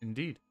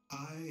 Indeed.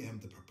 I am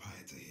the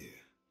proprietor here,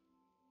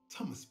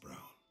 Thomas Brown.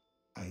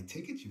 I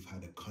take it you've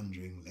had a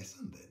conjuring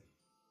lesson then?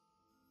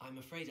 I'm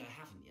afraid I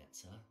haven't yet,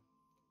 sir.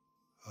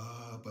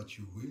 Ah, but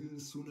you will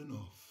soon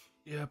enough.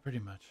 Yeah, pretty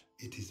much.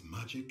 It is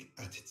magic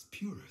at its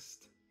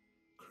purest,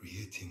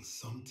 creating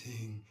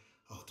something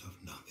out of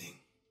nothing.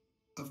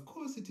 Of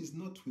course, it is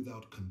not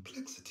without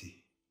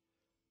complexity,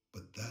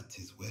 but that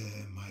is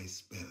where my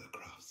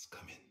spellcrafts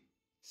come in.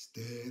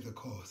 Stay the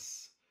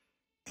course,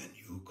 and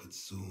you could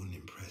soon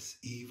impress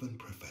even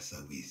Professor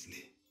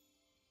Weasley.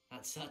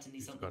 That's certainly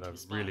He's something got to a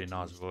aspire really to,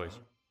 nice Mr. voice.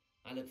 Brown.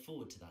 I look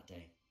forward to that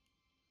day.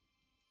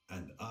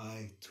 And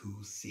I too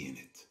seeing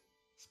it.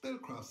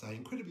 Spellcrafts are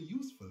incredibly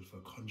useful for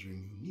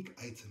conjuring unique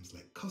items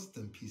like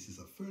custom pieces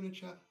of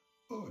furniture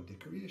or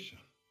decoration.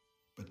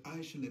 But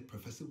I shall let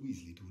Professor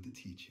Weasley do the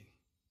teaching.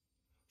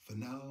 For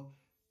now,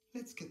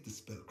 let's get the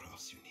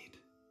spellcrafts you need.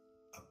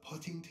 A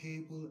potting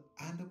table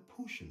and a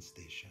potion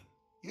station,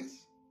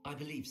 yes? I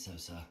believe so,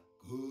 sir.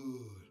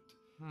 Good.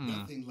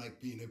 Nothing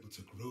like being able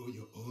to grow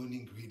your own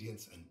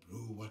ingredients and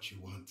brew what you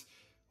want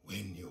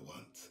when you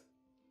want.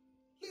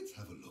 Let's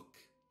have a look.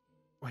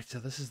 Wait, so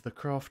this is the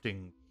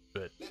crafting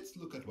bit. Let's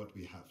look at what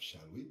we have,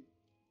 shall we?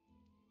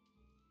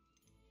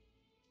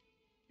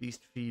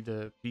 Beast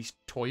feeder, beast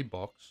toy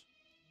box,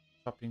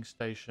 shopping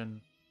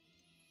station.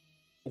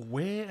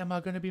 Where am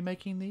I going to be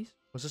making these?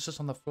 Was this just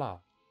on the fly?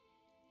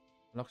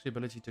 Unlocks the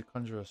ability to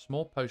conjure a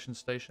small potion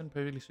station,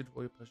 perfectly suited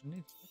for your potion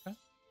needs. Okay.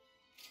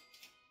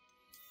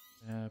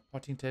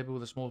 Potting table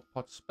with a small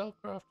pot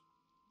spellcraft.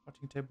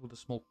 Potting table with a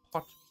small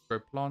pot, grow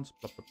plants,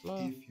 blah blah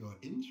blah. If you're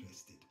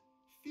interested,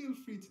 feel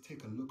free to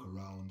take a look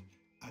around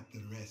at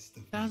the rest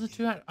of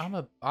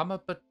 1,200. I'm a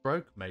bit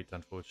broke, mate,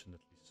 unfortunately.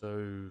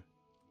 So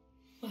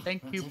Well,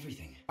 thank that's you.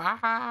 everything. Bye.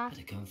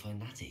 Better go and find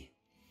Natty.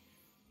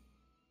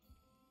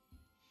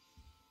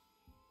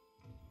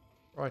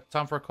 Right,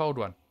 time for a cold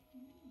one.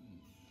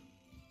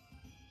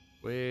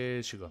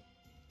 Where's she gone?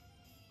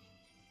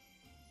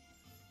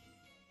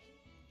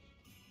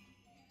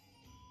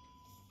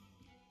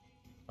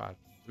 Right,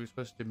 we're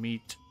supposed to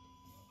meet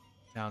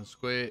town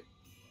square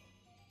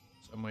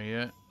somewhere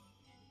here.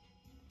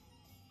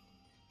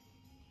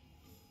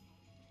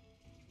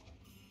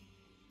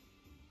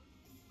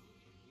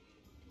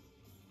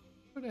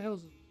 Where the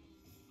hell's it?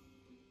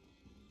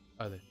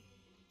 Oh, there.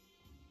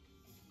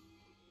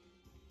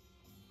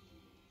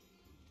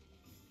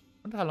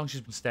 Wonder how long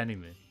she's been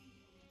standing there.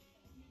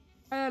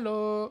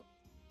 Hello.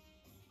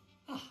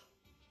 Ah,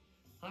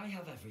 I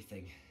have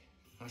everything.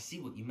 I see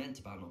what you meant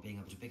about not being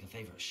able to pick a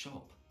favourite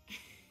shop.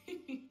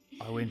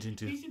 I went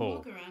into We should four.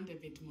 walk around a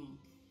bit more.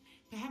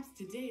 Perhaps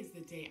today is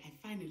the day I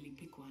finally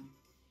pick one.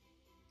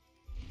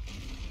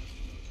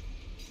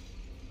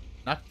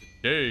 Not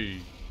today.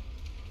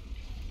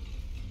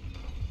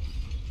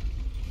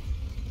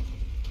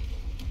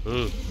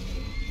 Ugh.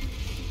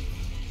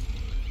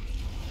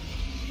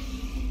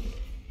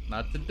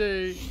 Not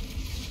today.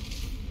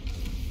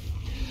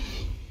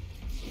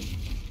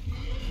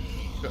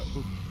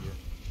 Ooh, yeah.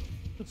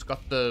 It's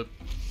got the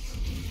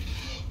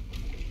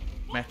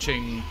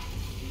matching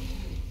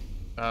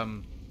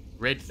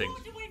red things.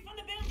 Away from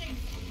the building!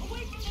 Away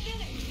from the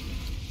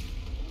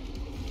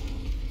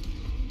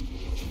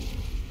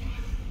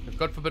village!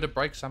 God forbid it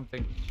breaks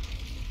something.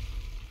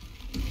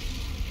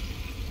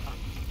 Ah,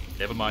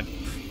 never mind.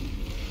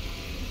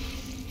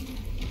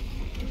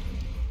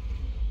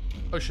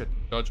 Oh shit,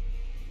 dodge.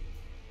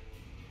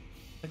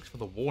 Thanks for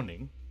the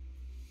warning.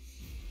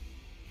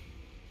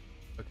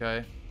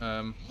 Okay,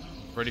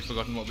 already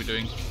forgotten what we're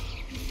doing.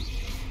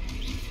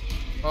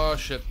 Oh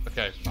shit,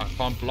 okay, I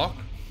can't block.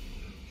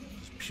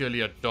 It's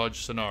purely a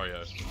dodge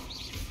scenario.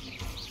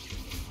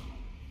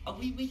 Are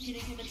we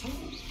weakening him at all?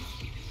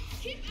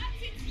 Keep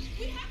at it!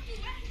 We have to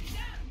wear him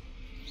down!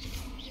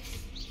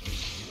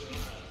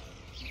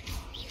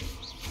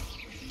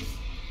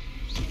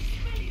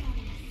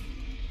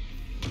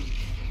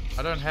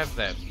 I don't have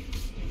that.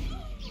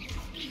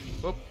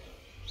 Whoop.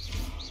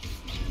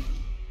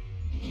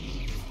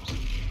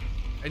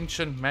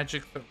 Ancient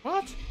magic.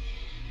 What?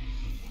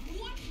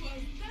 What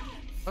was that?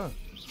 Oh.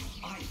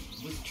 I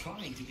was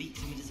trying to beat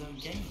him at his own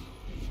game.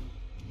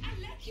 I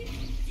let him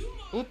do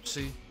more.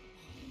 Oopsie.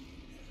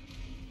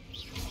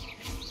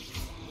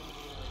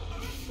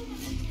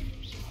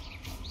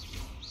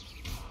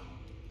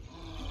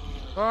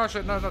 Oh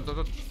shit! No,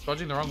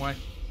 dodging the wrong way.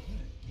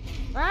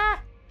 Ah!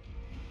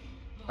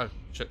 Oh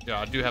shit! Yeah,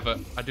 I do have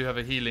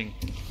a healing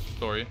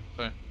story.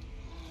 So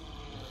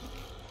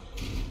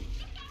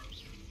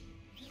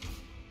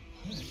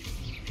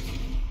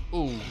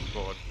Oh,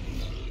 God.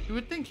 You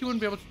would think you wouldn't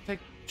be able to take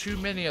too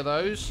many of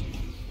those.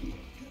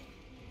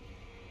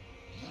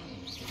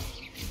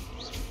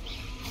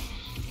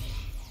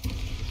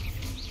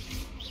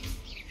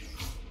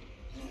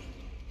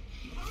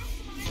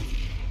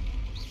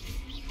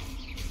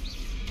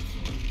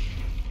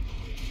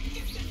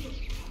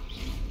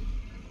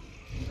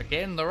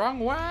 Again, the wrong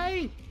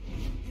way.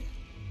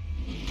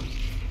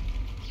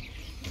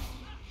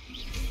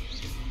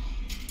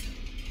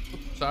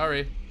 Oops,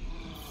 sorry.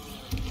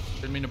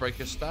 Didn't mean to break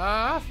your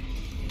stuff.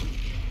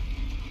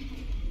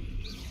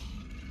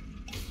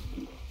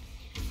 Look,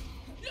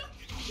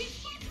 he's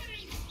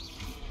faltering.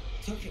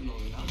 Took him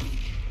long enough.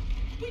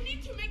 We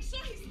need to make sure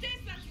he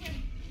stays that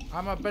way.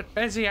 I'm a bit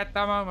busy at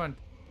the moment.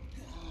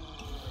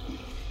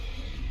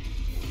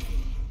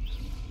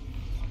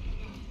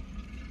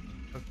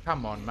 Oh,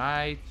 come on,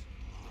 mate.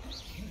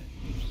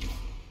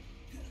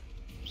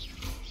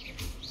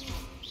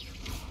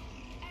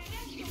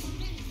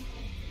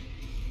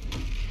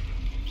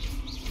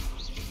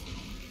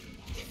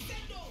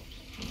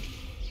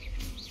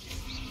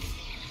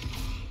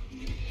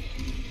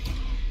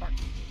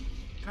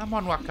 Come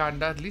on,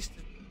 Wakanda. At least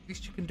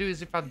you can do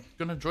is, if I'm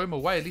gonna draw him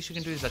away, at least you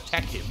can do is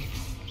attack him.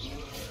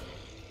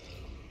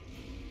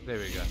 There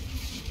we go.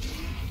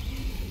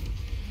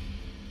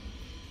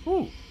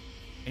 Ooh,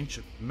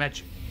 ancient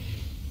magic.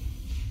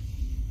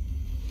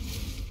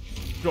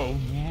 Go.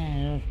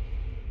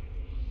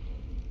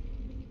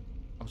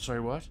 I'm sorry,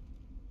 what?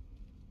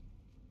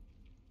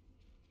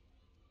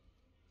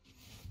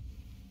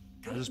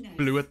 I just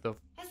blew it the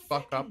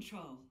fuck up.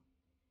 Troll.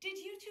 Did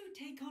you two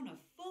take on a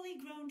fully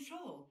grown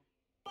troll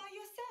by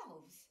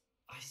yourselves?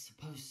 I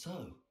suppose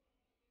so.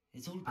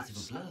 It's all a bit of a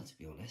blur, to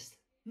be honest.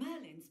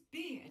 Merlin's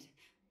beard.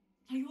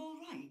 Are you all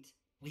right?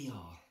 We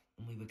are,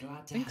 and we were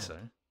glad to I think help. so.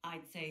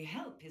 I'd say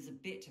help is a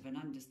bit of an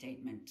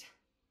understatement.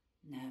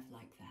 Nerve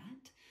like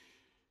that.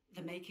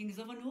 The makings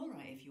of an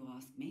aura, if you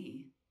ask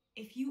me.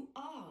 If you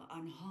are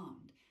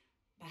unharmed,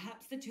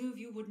 perhaps the two of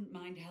you wouldn't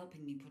mind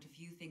helping me put a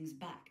few things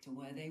back to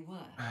where they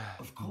were.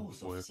 Of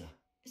course, Work. officer.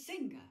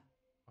 Singer.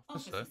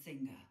 Officer? Officer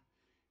Singer.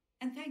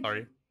 And thank Sorry.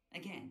 you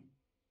again.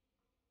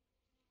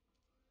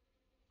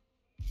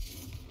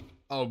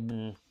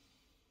 Oh,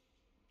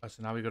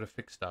 so now we gotta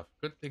fix stuff.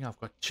 Good thing I've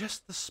got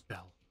just the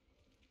spell.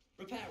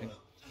 Repairer.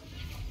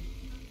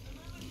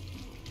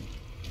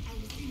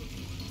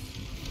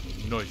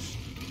 Nice.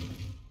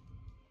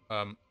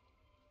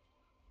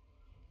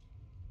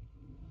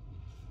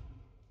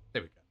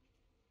 There we go.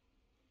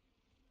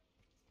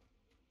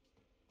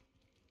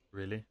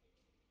 Really?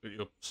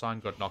 Your sign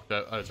got knocked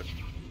out. Oh, it's a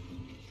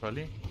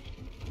trolley?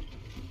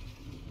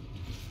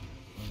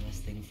 One less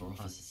thing for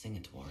Officer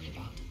Singer to worry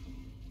about.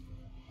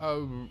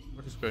 Oh,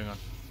 what is going on?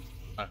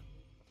 Oh, I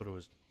thought it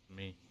was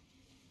me.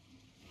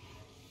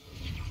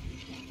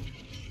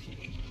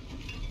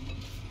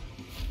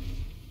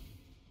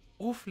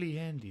 Awfully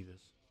handy,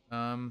 this.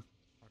 Right,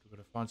 we've got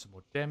to find some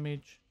more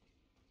damage.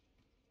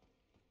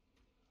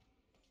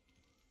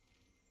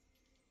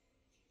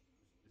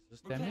 Is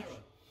this damage?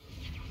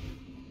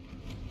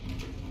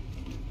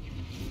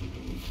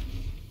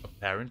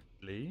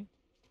 Apparently.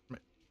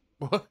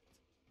 What?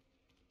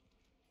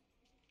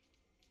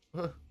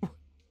 What?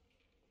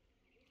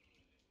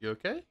 You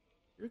okay?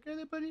 You okay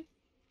there, buddy?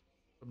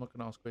 I'm not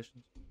gonna ask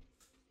questions.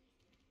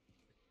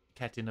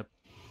 Cat in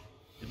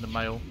the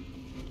mail.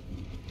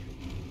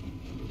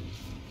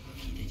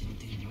 They didn't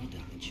do more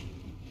damage.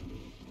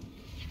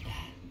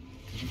 There.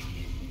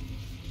 Continue.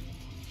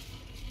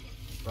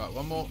 Right,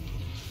 one more.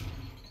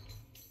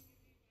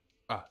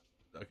 Ah,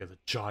 okay, the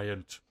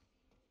giant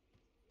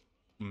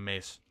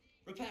mess.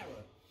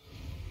 Repairer.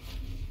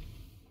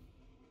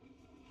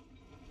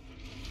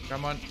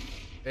 Come on.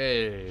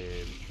 There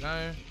we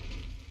go.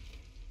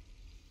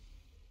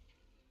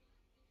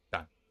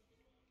 Done.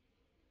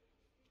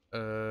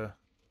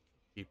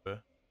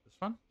 Keeper. This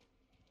one.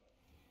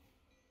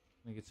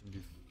 Let me get some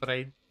new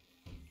thread.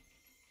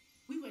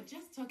 We were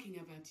just talking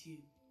about you.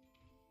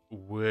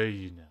 Were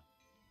you now?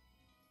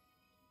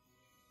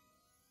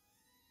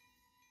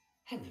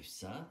 Hello,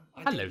 sir.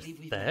 I Hello don't believe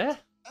we've there.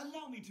 met.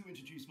 Allow me to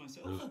introduce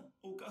myself.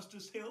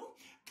 Augustus Hill,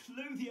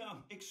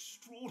 clothier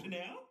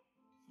extraordinaire.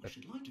 I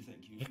should like to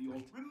thank you for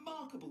your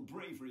remarkable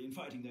bravery in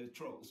fighting those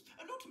trolls,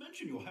 and not to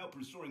mention your help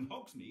restoring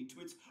Hogsmeade to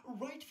its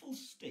rightful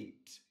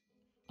state.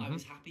 I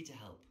was happy to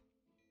help.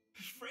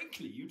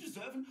 Frankly, you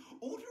deserve an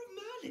Order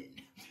of Merlin.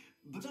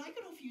 But I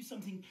can offer you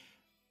something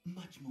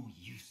much more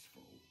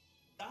useful.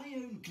 I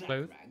own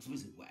Clothes? Glad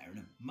wizardware,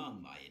 and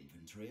among my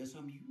inventory are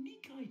some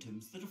unique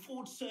items that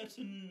afford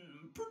certain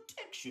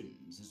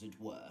protections, as it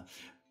were.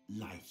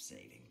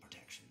 Life-saving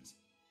protections.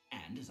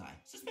 And as I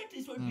suspect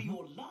this won't be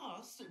your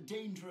last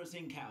dangerous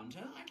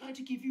encounter, I'd like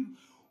to give you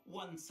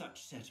one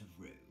such set of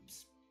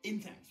robes, in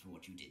thanks for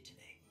what you did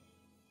today.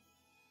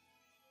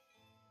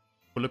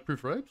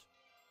 Bulletproof robes?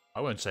 I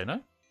won't say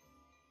no.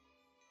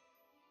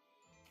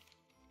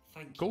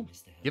 Thank Cool. you,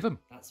 Mr. Hill. Give 'em.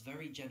 That's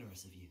very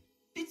generous of you.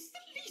 It's the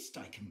least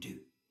I can do.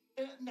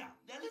 Now,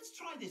 let's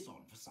try this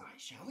on for size,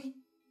 shall we?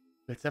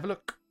 Let's have a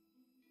look.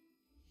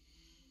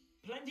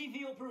 Plenty for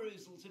your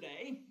perusal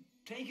today.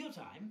 Take your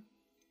time.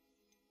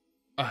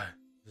 Oh,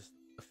 there's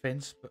a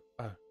fence, but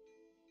oh.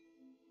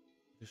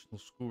 Additional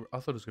school. I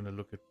thought it was going to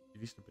look at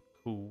least a bit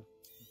cool.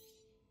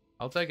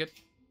 I'll take it.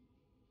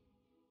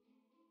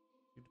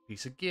 Get a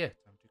piece of gear.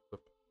 Time to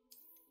equip.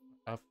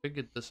 I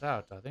figured this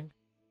out, I think.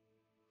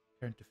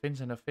 Current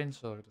defense and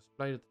offense are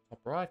displayed at the top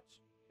right.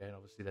 Okay, and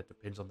obviously that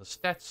depends on the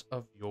stats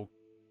of your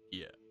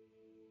gear.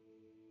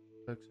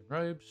 Cloaks and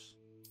robes.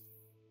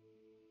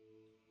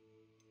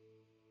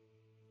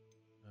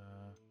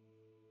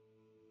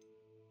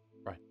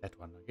 Right, that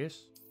one, I guess.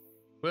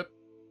 Equip.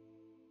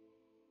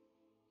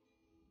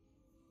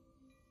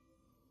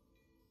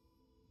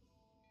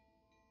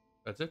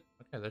 That's it?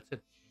 Okay, that's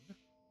it.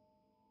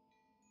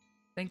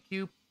 Thank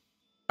you.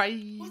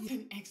 Bye. What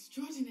an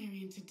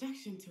extraordinary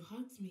introduction to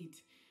Hogsmeade.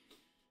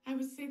 I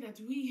would say that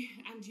we,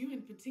 and you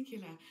in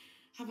particular,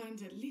 have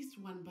earned at least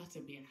one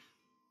butterbeer.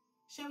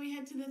 Shall we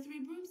head to the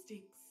Three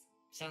Broomsticks?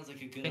 Sounds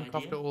like a good I think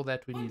idea. after all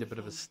that we need a bit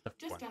of a Wonderful. stiff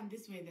Just one. down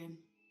this way then.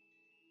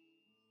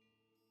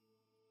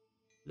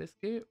 Let's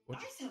go. What?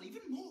 I sell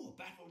even more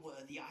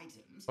battle-worthy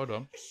items. Hold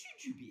on.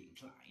 Should you be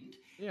inclined,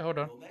 Yeah, hold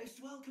on. you're most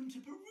welcome to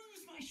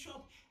peruse my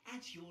shop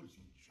at your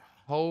leisure.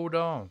 Hold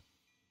on.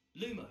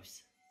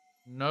 Lumos.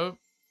 Nope.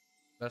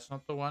 That's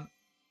not the one.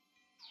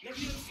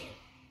 Levioso.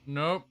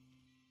 Nope.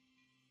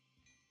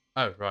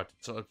 Oh, right.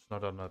 It's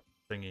not on the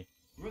thingy.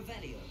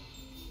 Revelio.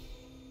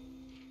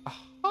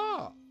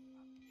 Aha!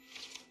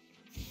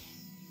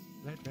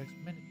 Blade Drags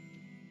Minute.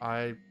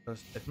 I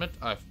must admit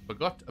I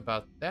forgot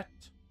about that.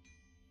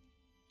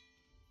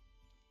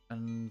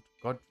 And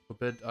God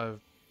forbid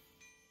I've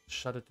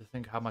shuddered to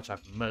think how much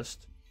I've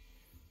missed.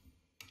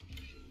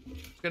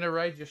 It's gonna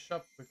raid your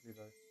shop quickly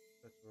though.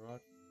 That's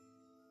alright.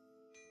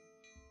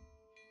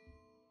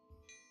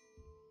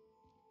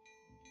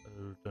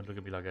 Oh, don't look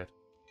at me like that.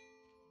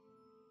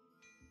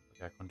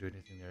 Okay, I can't do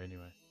anything there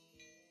anyway.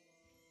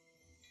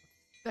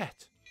 What's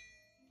that?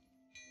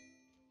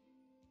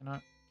 Can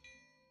I?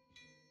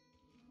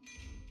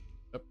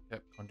 Nope,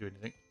 yep, can't do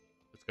anything.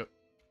 Let's go.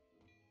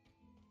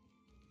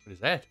 What is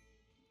that?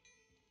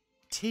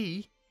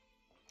 Tea?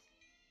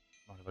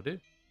 Mind if I do?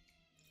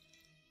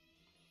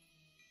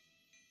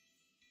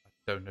 I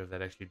don't know if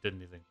that actually did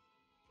anything.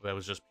 That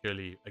was just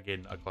purely,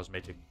 again, a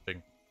cosmetic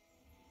thing.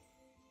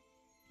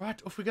 Right,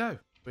 off we go.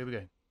 Where are we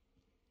going?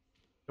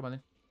 Come on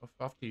then. Off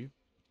after you.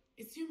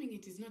 Assuming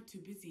it is not too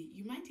busy,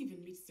 you might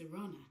even meet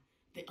Serona,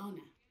 the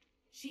owner.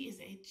 She is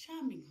a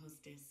charming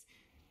hostess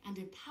and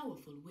a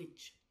powerful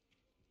witch.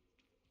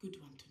 Good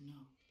one to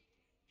know.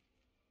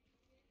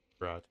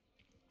 Right.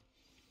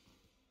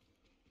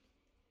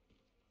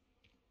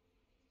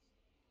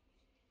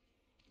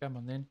 Come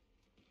on then.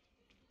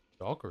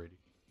 Dark already.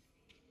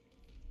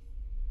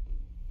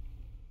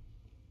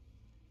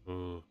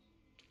 Ugh.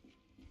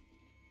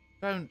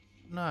 Don't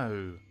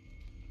know.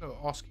 Go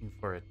asking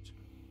for it.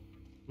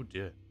 Oh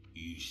dear.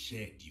 You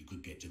said you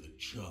could get to the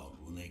child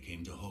when they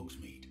came to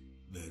Hogsmeade.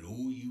 That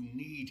all you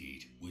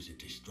needed was a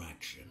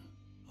distraction.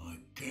 I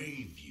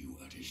gave you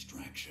a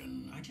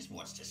distraction. I just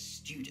watched a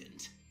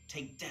student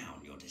take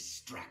down your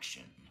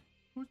distraction.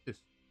 Who's this?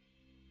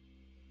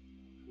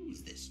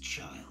 Who's this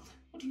child?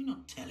 What are you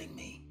not telling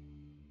me?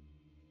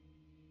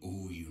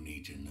 All you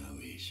need to know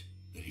is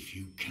that if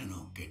you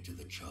cannot get to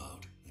the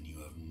child, then you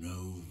have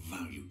no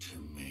value to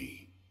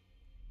me.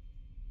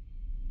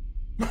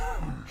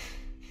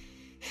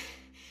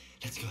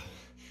 Let's go.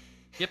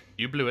 Yep,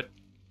 you blew it.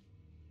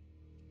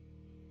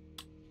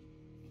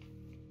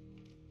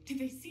 Did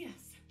they see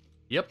us?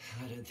 Yep.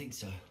 I don't think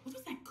so. What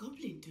was that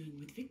goblin doing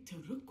with Victor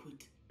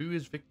Rookwood? Who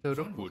is Victor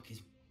Rookwood? Franwick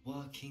is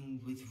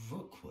working with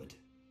Rookwood.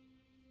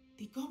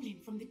 The goblin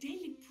from the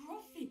Daily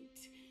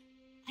Prophet.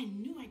 I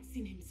knew I'd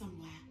seen him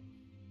somewhere.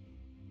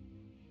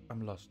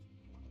 I'm lost.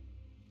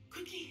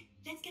 Quickly,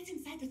 let's get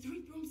inside the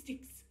Three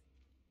Broomsticks.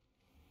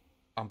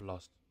 I'm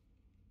lost.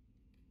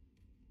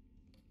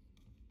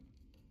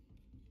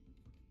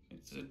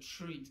 It's a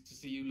treat to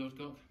see you, Lord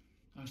Gok.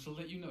 I shall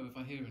let you know if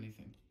I hear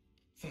anything.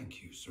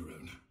 Thank you,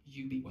 Serona.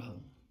 You be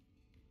well.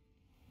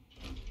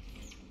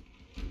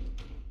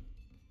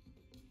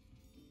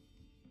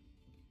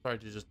 Sorry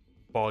to just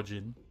barge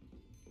in.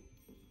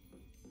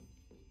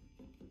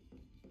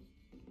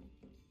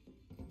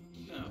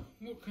 Now,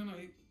 what can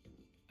I...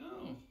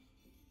 Oh,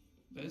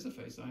 there's a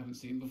face I haven't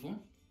seen before.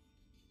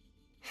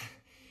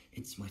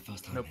 It's my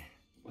first time Nope. here.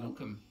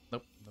 Welcome.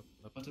 Nope, nope,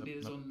 nope.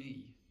 Butterbeer's nope, on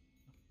me.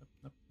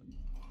 nope.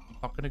 I'm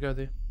not gonna go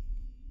there.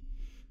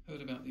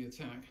 Heard about the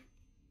attack.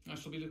 I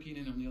shall be looking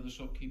in on the other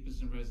shopkeepers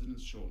and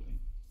residents shortly.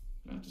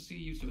 Glad to see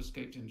you two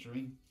escaped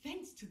injury.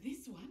 Thanks to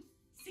this one,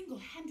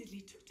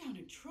 single-handedly took down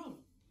a troll.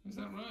 Is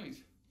that right?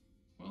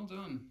 Well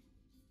done.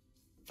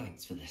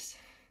 Thanks for this.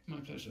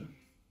 My pleasure.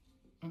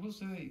 I will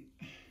say,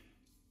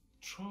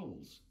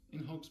 trolls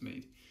in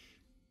Hogsmeade.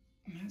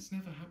 That's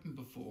never happened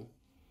before.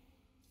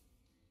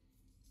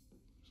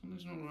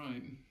 Something's not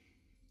right.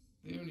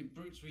 The only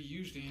brutes we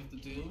usually have to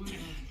deal with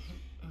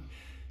are...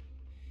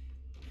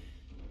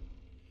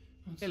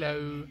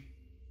 Hello.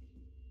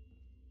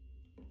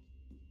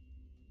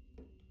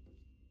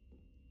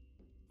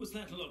 Was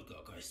that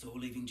Lodgok I saw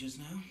leaving just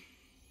now?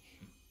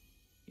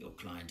 Your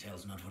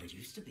clientele's not what it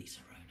used to be,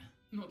 Serona.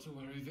 Not to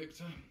worry,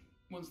 Victor.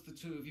 Once the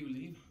two of you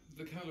leave,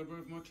 the caliber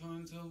of my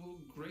clientele will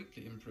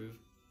greatly improve.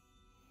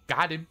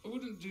 Got him. I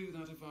wouldn't do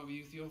that if I were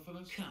you,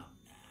 Theophilus. Come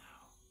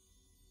now.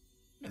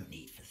 No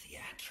need for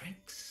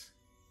theatrics.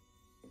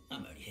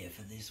 I'm only here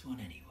for this one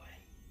anyway.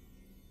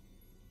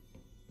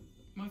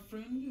 My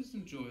friend is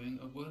enjoying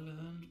a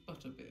well-earned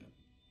butterbeer.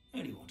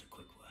 Only want a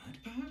quick word.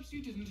 Perhaps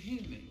you didn't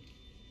hear me.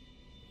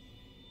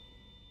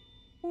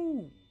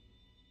 Ooh.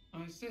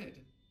 I said,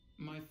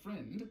 my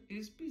friend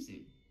is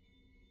busy.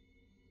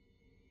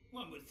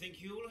 One would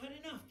think you all had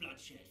enough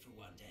bloodshed for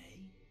one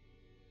day.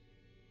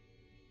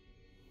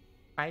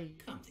 Bye.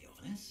 Come,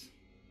 Theophilus.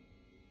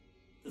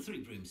 The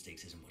Three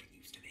Broomsticks isn't what it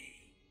used to be.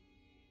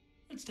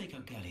 Let's take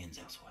our galleons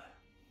elsewhere.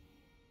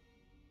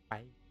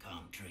 Bye.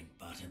 Can't drink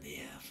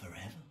butterbeer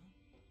forever.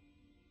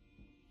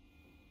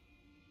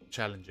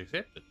 Challenge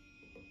accepted.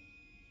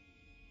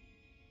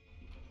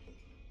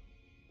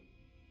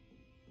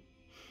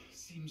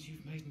 Seems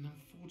you've made an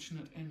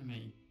unfortunate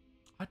enemy.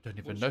 I don't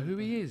even know who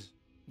he is.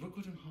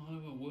 Rookwood and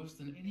Harlow are worse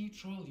than any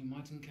troll you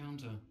might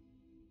encounter.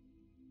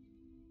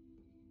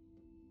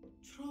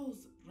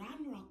 Trolls,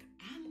 Ranrock,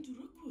 and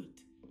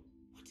Rookwood.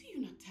 What are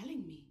you not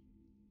telling me?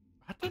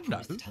 I I don't know.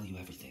 promise to tell you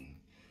everything,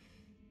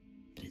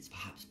 but it's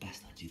perhaps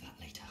best I do that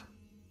later.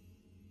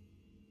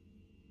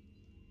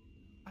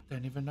 I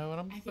don't even know what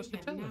I'm I think supposed to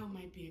that tell now him.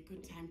 might be a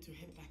good time to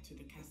head back to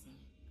the castle.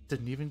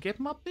 Didn't even get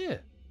him up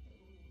there.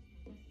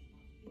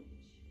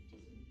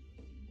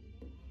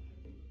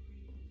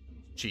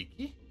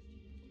 Cheeky.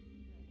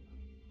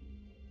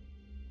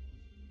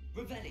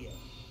 Revelio.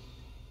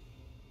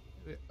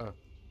 Oh, I'm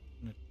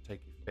gonna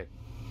take effect.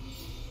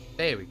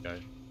 There we go.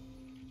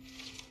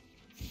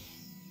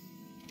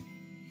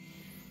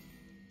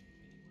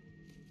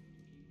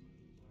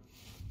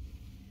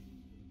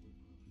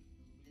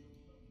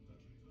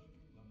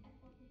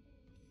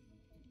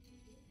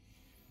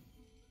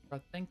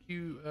 Right, thank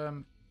you.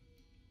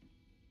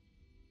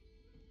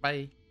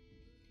 Bye.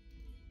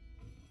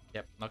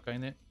 Yep, not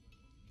going there.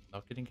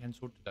 Not getting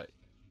cancelled today.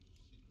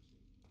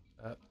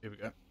 Here we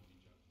go.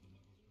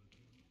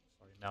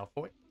 Sorry,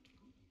 Malfoy.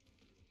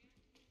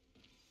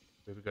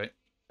 Here we go.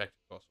 Back to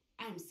the castle.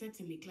 I'm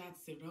certainly glad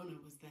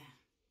Serona was there.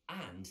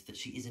 And that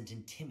she isn't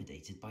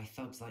intimidated by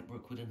thugs like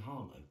Rookwood and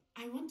Harlow.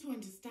 I want to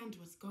understand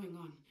what's going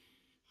on,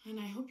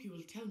 and I hope you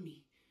will tell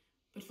me.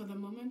 But for the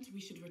moment, we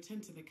should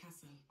return to the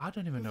castle. I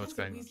don't even know what's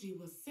going on. Professor Weasley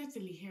will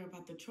certainly hear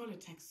about the troll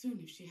attack soon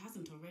if she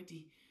hasn't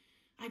already.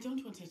 I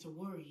don't want her to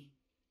worry.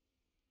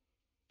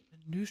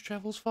 The news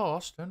travels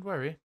fast, don't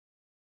worry.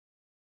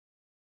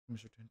 You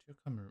must return to your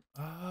common room.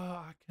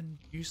 Ah, I can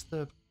use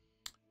the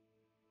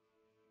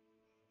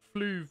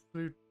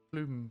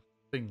flume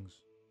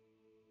things.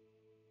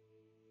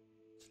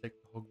 Select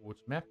the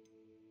Hogwarts map.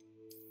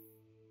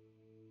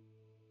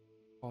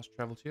 Fast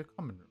travel to your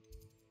common room.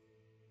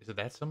 Is it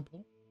that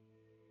simple?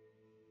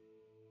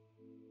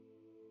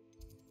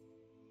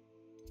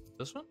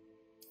 This one?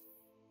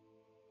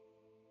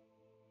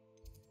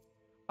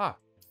 Ah,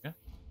 there we go.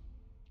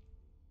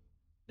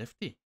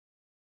 Nifty.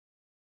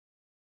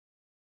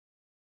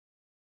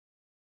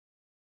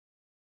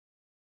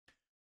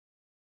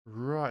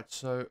 Right,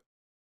 so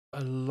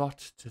a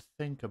lot to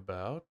think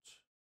about.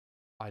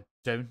 I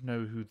don't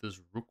know who this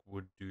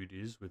Rookwood dude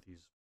is with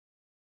his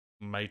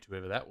mate,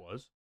 whoever that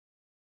was.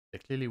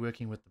 They're clearly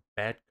working with the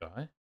bad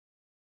guy.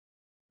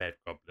 Bad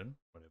Goblin,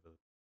 whatever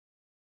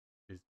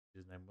his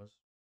name was.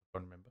 I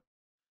can't remember.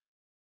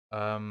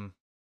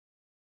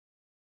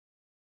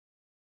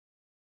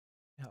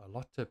 Yeah, a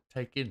lot to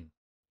take in.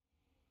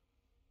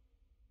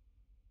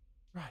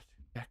 Right,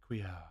 back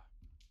we are.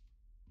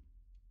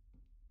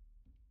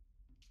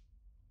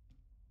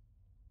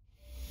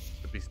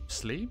 Could be some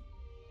sleep.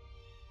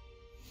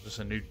 Is this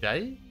a new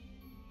day?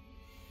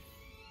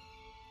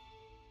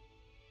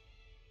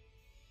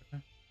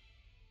 Okay.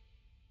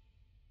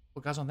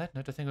 Well, guys, on that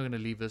note, I think I'm going to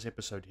leave this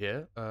episode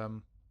here.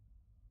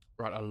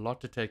 Right, a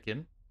lot to take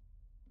in.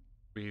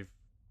 We've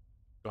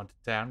gone to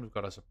town. We've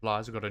got our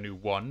supplies. We've got a new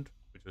wand,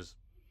 which was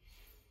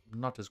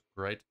not as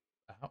great.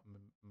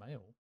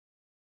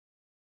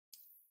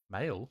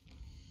 Mail?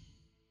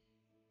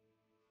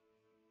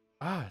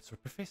 Ah, it's a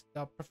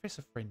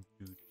professor friend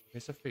dude.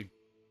 Professor Fig.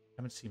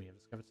 Come and see me. I've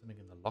discovered something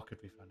in the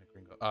locket we found at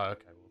Gringo. Oh,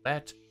 okay. Well,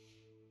 that,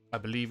 I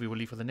believe we will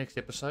leave for the next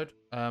episode.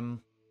 Yeah,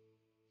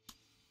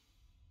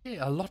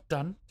 a lot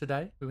done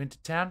today. We went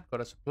to town,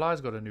 got our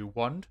supplies, got a new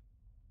wand.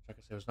 Like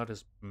I said, it was not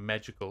as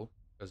magical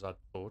as I'd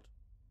thought.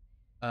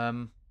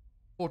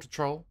 Fought a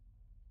troll.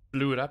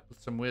 Blew it up with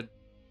some weird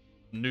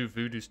new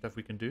voodoo stuff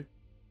we can do.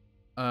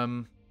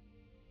 And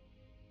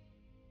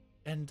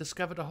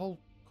discovered a whole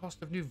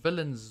cast of new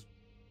villains.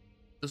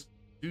 This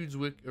dude's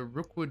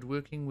Rookwood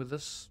working with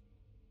this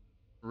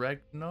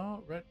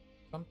Ragnar? I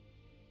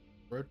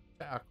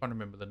can't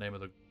remember the name of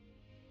the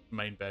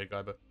main bad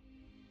guy, but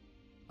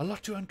a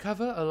lot to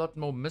uncover, a lot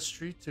more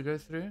mystery to go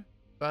through.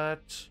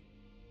 But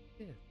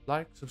yeah,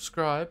 like,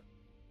 subscribe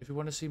if you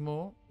want to see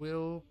more.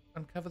 We'll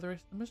uncover the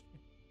rest of the mystery.